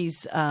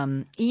Chinnery's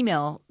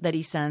email that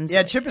he sends.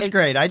 Yeah, Chip is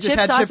great. I just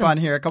Chip's had Chip awesome. on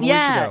here a couple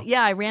weeks ago.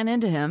 Yeah, I ran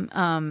into him.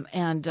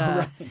 And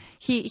Right.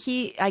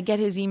 I get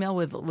his email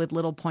with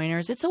little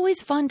pointers. It's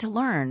always fun to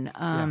learn.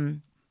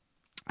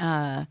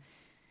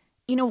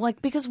 You know,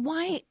 like, because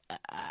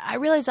I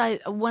realized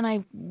when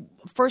I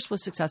first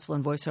was successful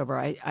in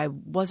voiceover, I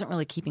wasn't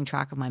really keeping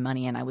track of my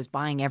money, and I was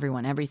buying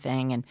everyone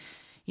everything. And,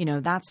 you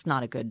know, that's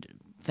not a good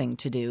thing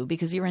to do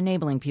because you're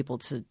enabling people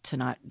to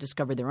not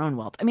discover their own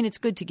wealth. I mean, it's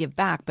good to give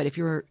back, but if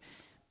you're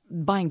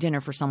buying dinner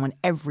for someone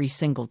every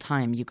single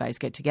time you guys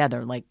get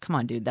together, like, come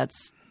on, dude,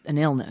 that's an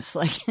illness.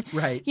 Like,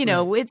 Right. you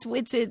know,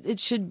 it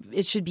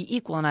should be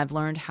equal. And I've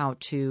learned how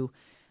to,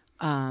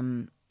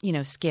 you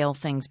know, scale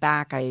things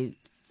back.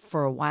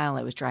 For a while,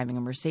 I was driving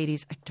a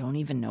Mercedes. I don't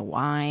even know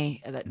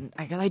why.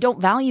 Because I don't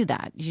value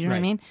that. You know what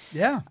I mean?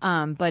 Yeah.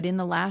 But in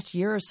the last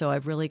year or so,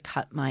 I've really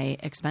cut my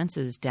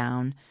expenses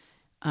down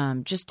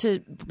just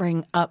to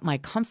bring up my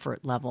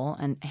comfort level,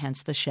 and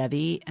hence the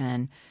Chevy.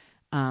 And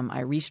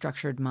I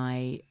restructured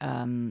my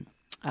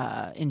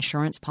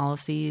insurance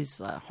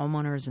policies,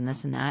 homeowners, and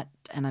this and that.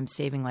 And I'm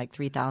saving like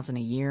 $3,000 a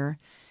year.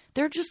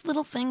 They're just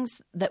little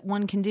things that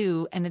one can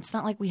do, and it's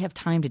not like we have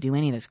time to do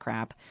any of this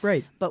crap.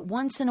 Right. But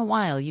once in a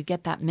while, you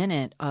get that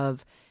minute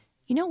of,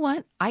 you know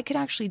what? I could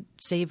actually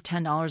save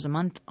 $10 a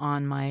month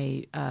on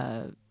my,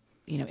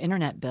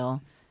 internet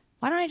bill.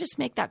 Why don't I just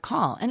make that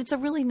call? And it's a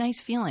really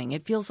nice feeling.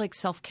 It feels like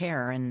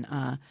self-care and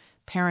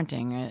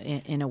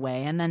parenting in a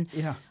way. And then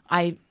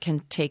I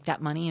can take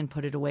that money and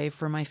put it away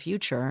for my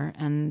future,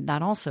 and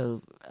that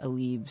also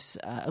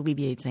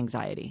alleviates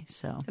anxiety.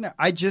 So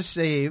I just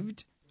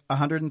saved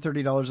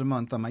 $130 a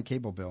month on my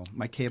cable bill.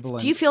 My cable.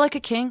 Do you feel like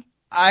a king?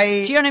 Do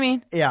you know what I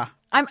mean? Yeah.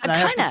 I'm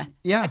kind of.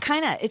 Yeah.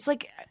 Kind of. It's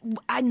like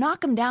I knock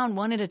them down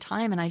one at a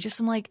time, and I just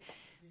am like,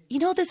 you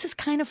know, this is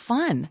kind of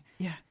fun.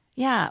 Yeah.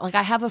 Yeah. Like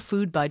I have a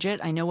food budget.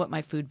 I know what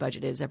my food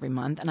budget is every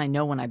month, and I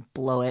know when I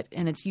blow it,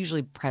 and it's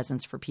usually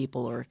presents for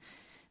people, or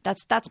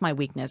that's my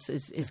weakness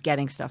is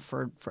getting stuff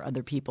for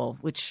other people,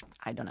 which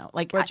I don't know.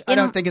 Like Which I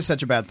don't think is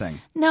such a bad thing.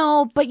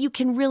 No, but you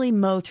can really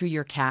mow through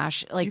your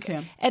cash. Like you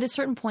can. At a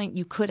certain point,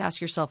 you could ask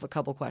yourself a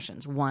couple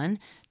questions. One,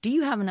 do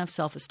you have enough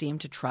self-esteem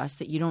to trust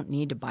that you don't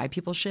need to buy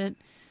people shit?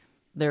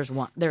 There's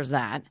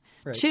that.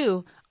 Right.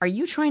 Two, are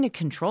you trying to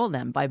control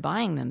them by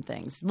buying them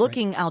things,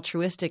 looking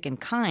altruistic and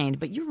kind,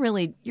 but you're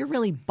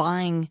really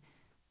buying.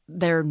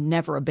 They're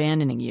never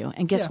abandoning you.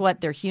 And guess what?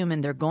 They're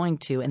human. They're going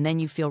to. And then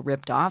you feel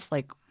ripped off.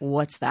 Like,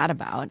 what's that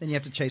about? And you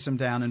have to chase them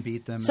down and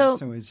beat them. So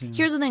always,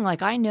 here's the thing.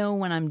 Like, I know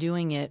when I'm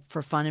doing it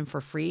for fun and for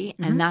free,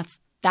 and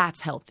that's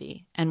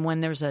healthy. And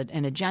when there's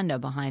an agenda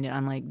behind it,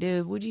 I'm like,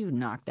 dude, would you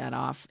knock that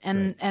off?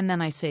 And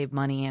then I save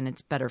money, and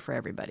it's better for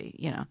everybody,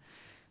 you know.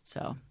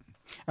 So.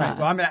 All right.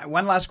 Well,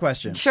 one last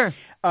question. Sure.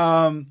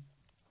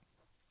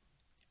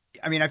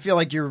 I mean, I feel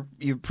like you're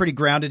pretty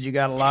grounded. You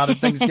got a lot of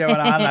things going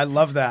on. And I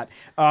love that.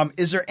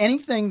 Is there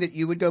anything that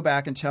you would go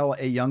back and tell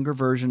a younger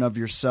version of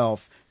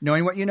yourself,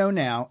 knowing what you know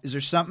now? Is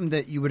there something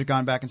that you would have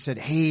gone back and said,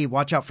 hey,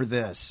 watch out for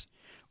this,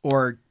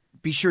 or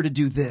be sure to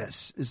do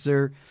this? Is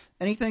there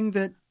anything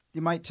that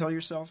you might tell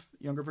yourself,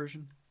 younger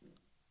version?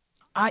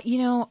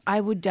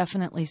 I would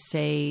definitely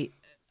say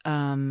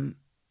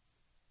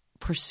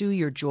pursue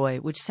your joy,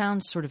 which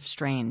sounds sort of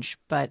strange,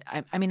 but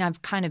I mean,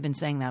 I've kind of been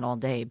saying that all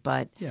day,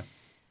 but yeah.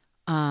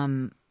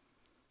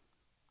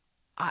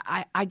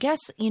 I guess,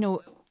 you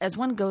know, as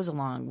one goes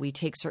along, we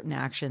take certain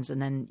actions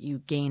and then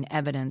you gain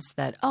evidence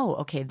that, oh,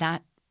 okay,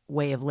 that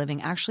way of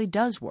living actually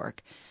does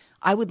work.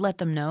 I would let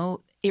them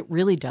know it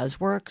really does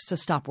work, so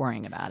stop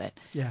worrying about it.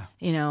 Yeah.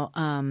 You know,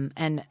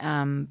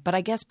 but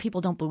I guess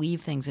people don't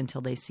believe things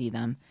until they see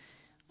them.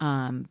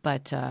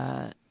 But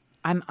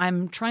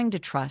I'm trying to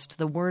trust.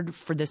 The word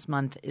for this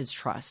month is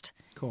trust.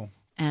 Cool.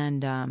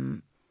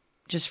 And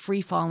just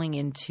free falling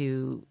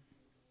into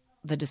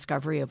the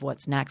discovery of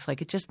what's next.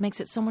 Like, it just makes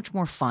it so much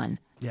more fun.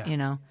 Yeah. You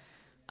know,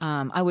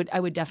 I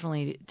would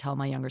definitely tell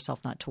my younger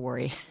self not to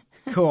worry.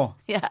 Cool.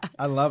 Yeah.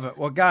 I love it.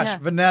 Well, gosh,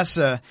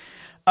 Vanessa,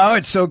 Oh,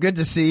 it's so good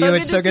to see you.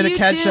 It's so good to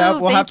catch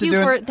up. We'll have to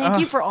do it. Thank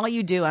you for all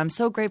you do. I'm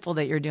so grateful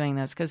that you're doing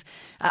this because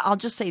I'll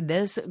just say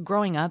this.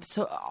 Growing up,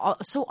 so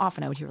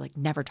often I would hear like,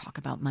 never talk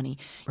about money.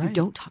 Right. You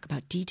don't talk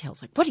about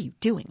details. Like, what are you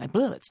doing? Like,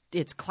 blah,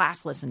 it's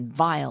classless and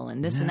vile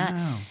and this and that.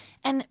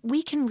 And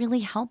we can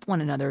really help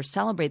one another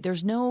celebrate.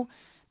 There's no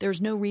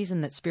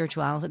reason that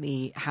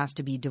spirituality has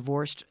to be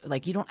divorced.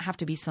 Like, you don't have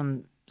to be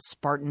some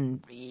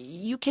Spartan.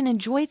 You can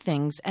enjoy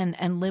things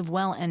and live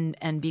well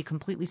and be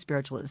completely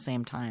spiritual at the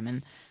same time.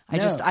 And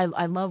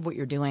I love what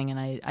you're doing, and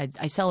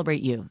I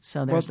celebrate you.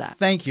 So there's that.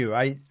 Thank you.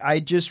 I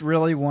just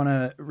really want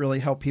to really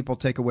help people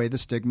take away the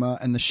stigma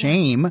and the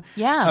shame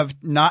of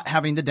not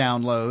having the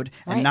download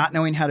and not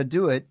knowing how to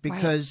do it,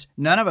 because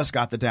none of us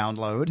got the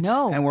download.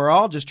 No. And we're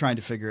all just trying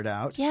to figure it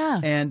out. Yeah.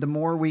 And the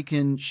more we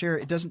can share,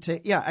 it doesn't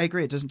take – I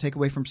agree. It doesn't take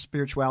away from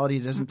spirituality.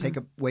 It doesn't take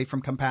away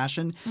from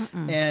compassion.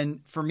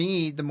 And for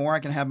me, the more I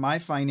can have my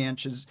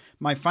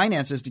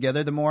finances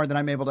together, the more that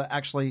I'm able to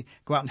actually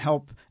go out and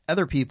help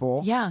other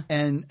people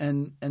and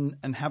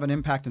have an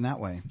impact in that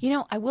way. You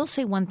know, I will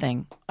say one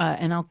thing,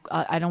 and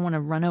I don't want to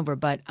run over,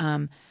 but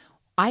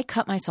I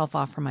cut myself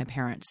off from my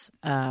parents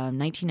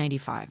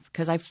 1995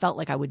 because I felt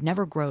like I would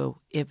never grow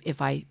if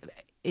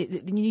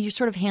you're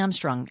sort of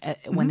hamstrung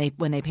when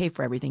they pay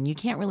for everything. You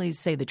can't really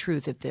say the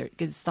truth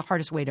because it's the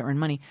hardest way to earn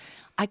money.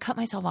 I cut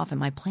myself off, and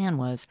my plan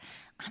was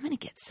I'm going to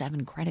get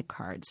 7 credit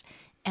cards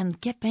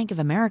and get Bank of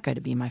America to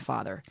be my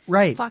father.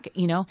 Right. Fuck it,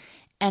 you know.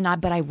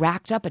 But I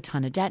racked up a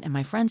ton of debt, and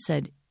my friend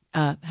said,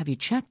 have you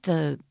checked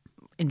the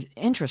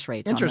interest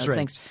rates on those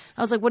things?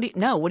 I was like, what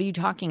are you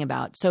talking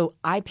about? So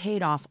I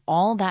paid off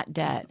all that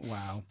debt.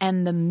 Wow.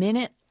 And the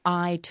minute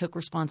I took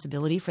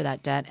responsibility for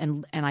that debt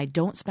and I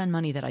don't spend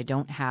money that I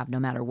don't have no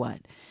matter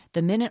what,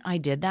 the minute I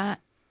did that,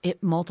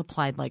 it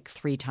multiplied like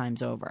 3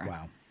 times over.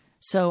 Wow.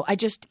 So I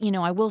just,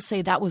 I will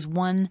say that was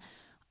one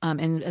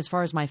and as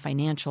far as my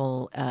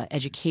financial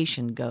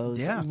education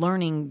goes,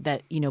 learning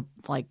that,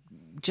 like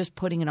just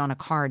putting it on a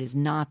card is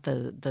not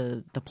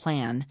the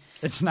plan.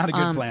 It's not a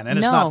good plan, and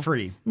it's not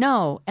free.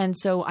 No. And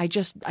so I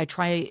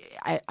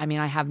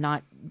have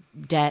not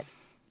debt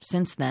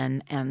since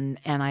then, and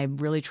I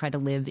really try to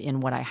live in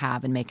what I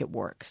have and make it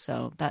work.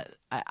 So that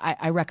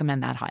I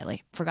recommend that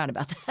highly. Forgot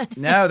about that.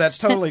 No, that's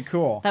totally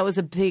cool. That was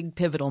a big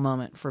pivotal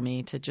moment for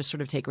me to just sort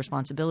of take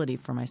responsibility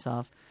for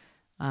myself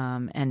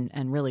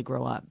and really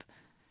grow up.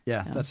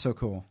 Yeah, that's so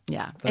cool.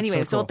 Yeah. That's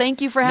anyway, so cool.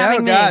 Thank you for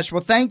having me. No, gosh.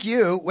 Well, thank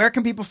you. Where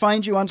can people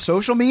find you on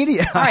social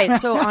media? All right.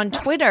 So on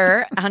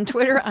Twitter,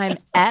 I'm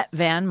at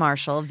Van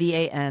Marshall,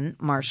 VAN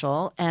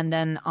Marshall. And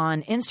then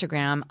on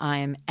Instagram,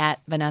 I'm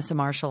at Vanessa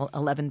Marshall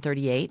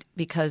 1138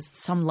 because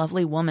some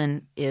lovely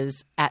woman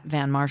is at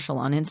Van Marshall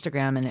on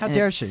Instagram. How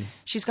dare she?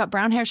 She's got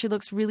brown hair. She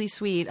looks really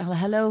sweet.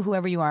 Hello,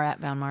 whoever you are at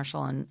Van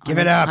Marshall Give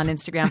it up. On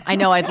Instagram. I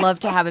know I'd love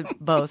to have it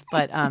both,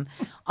 but on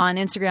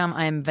Instagram,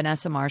 I'm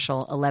Vanessa Marshall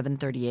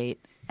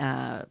 1138.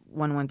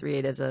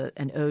 1138 as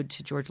an ode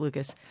to George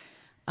Lucas.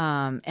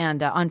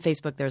 And on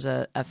Facebook, there's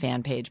a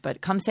fan page.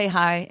 But come say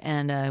hi,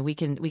 and we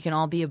can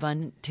all be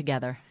abundant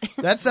together.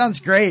 That sounds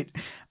great.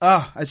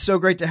 Oh, it's so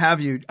great to have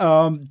you.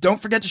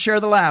 Don't forget to share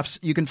the laughs.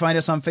 You can find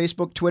us on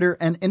Facebook, Twitter,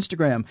 and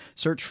Instagram.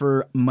 Search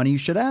for Money You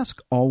Should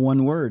Ask, all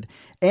one word.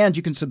 And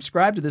you can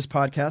subscribe to this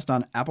podcast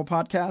on Apple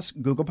Podcasts,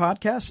 Google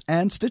Podcasts,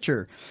 and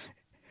Stitcher.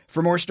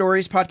 For more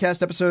stories,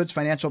 podcast episodes,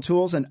 financial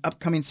tools, and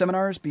upcoming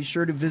seminars, be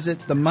sure to visit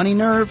The Money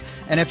Nerve.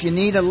 And if you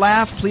need a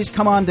laugh, please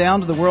come on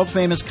down to the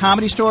world-famous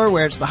Comedy Store,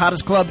 where it's the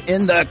hottest club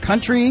in the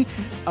country.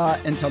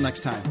 Until next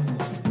time.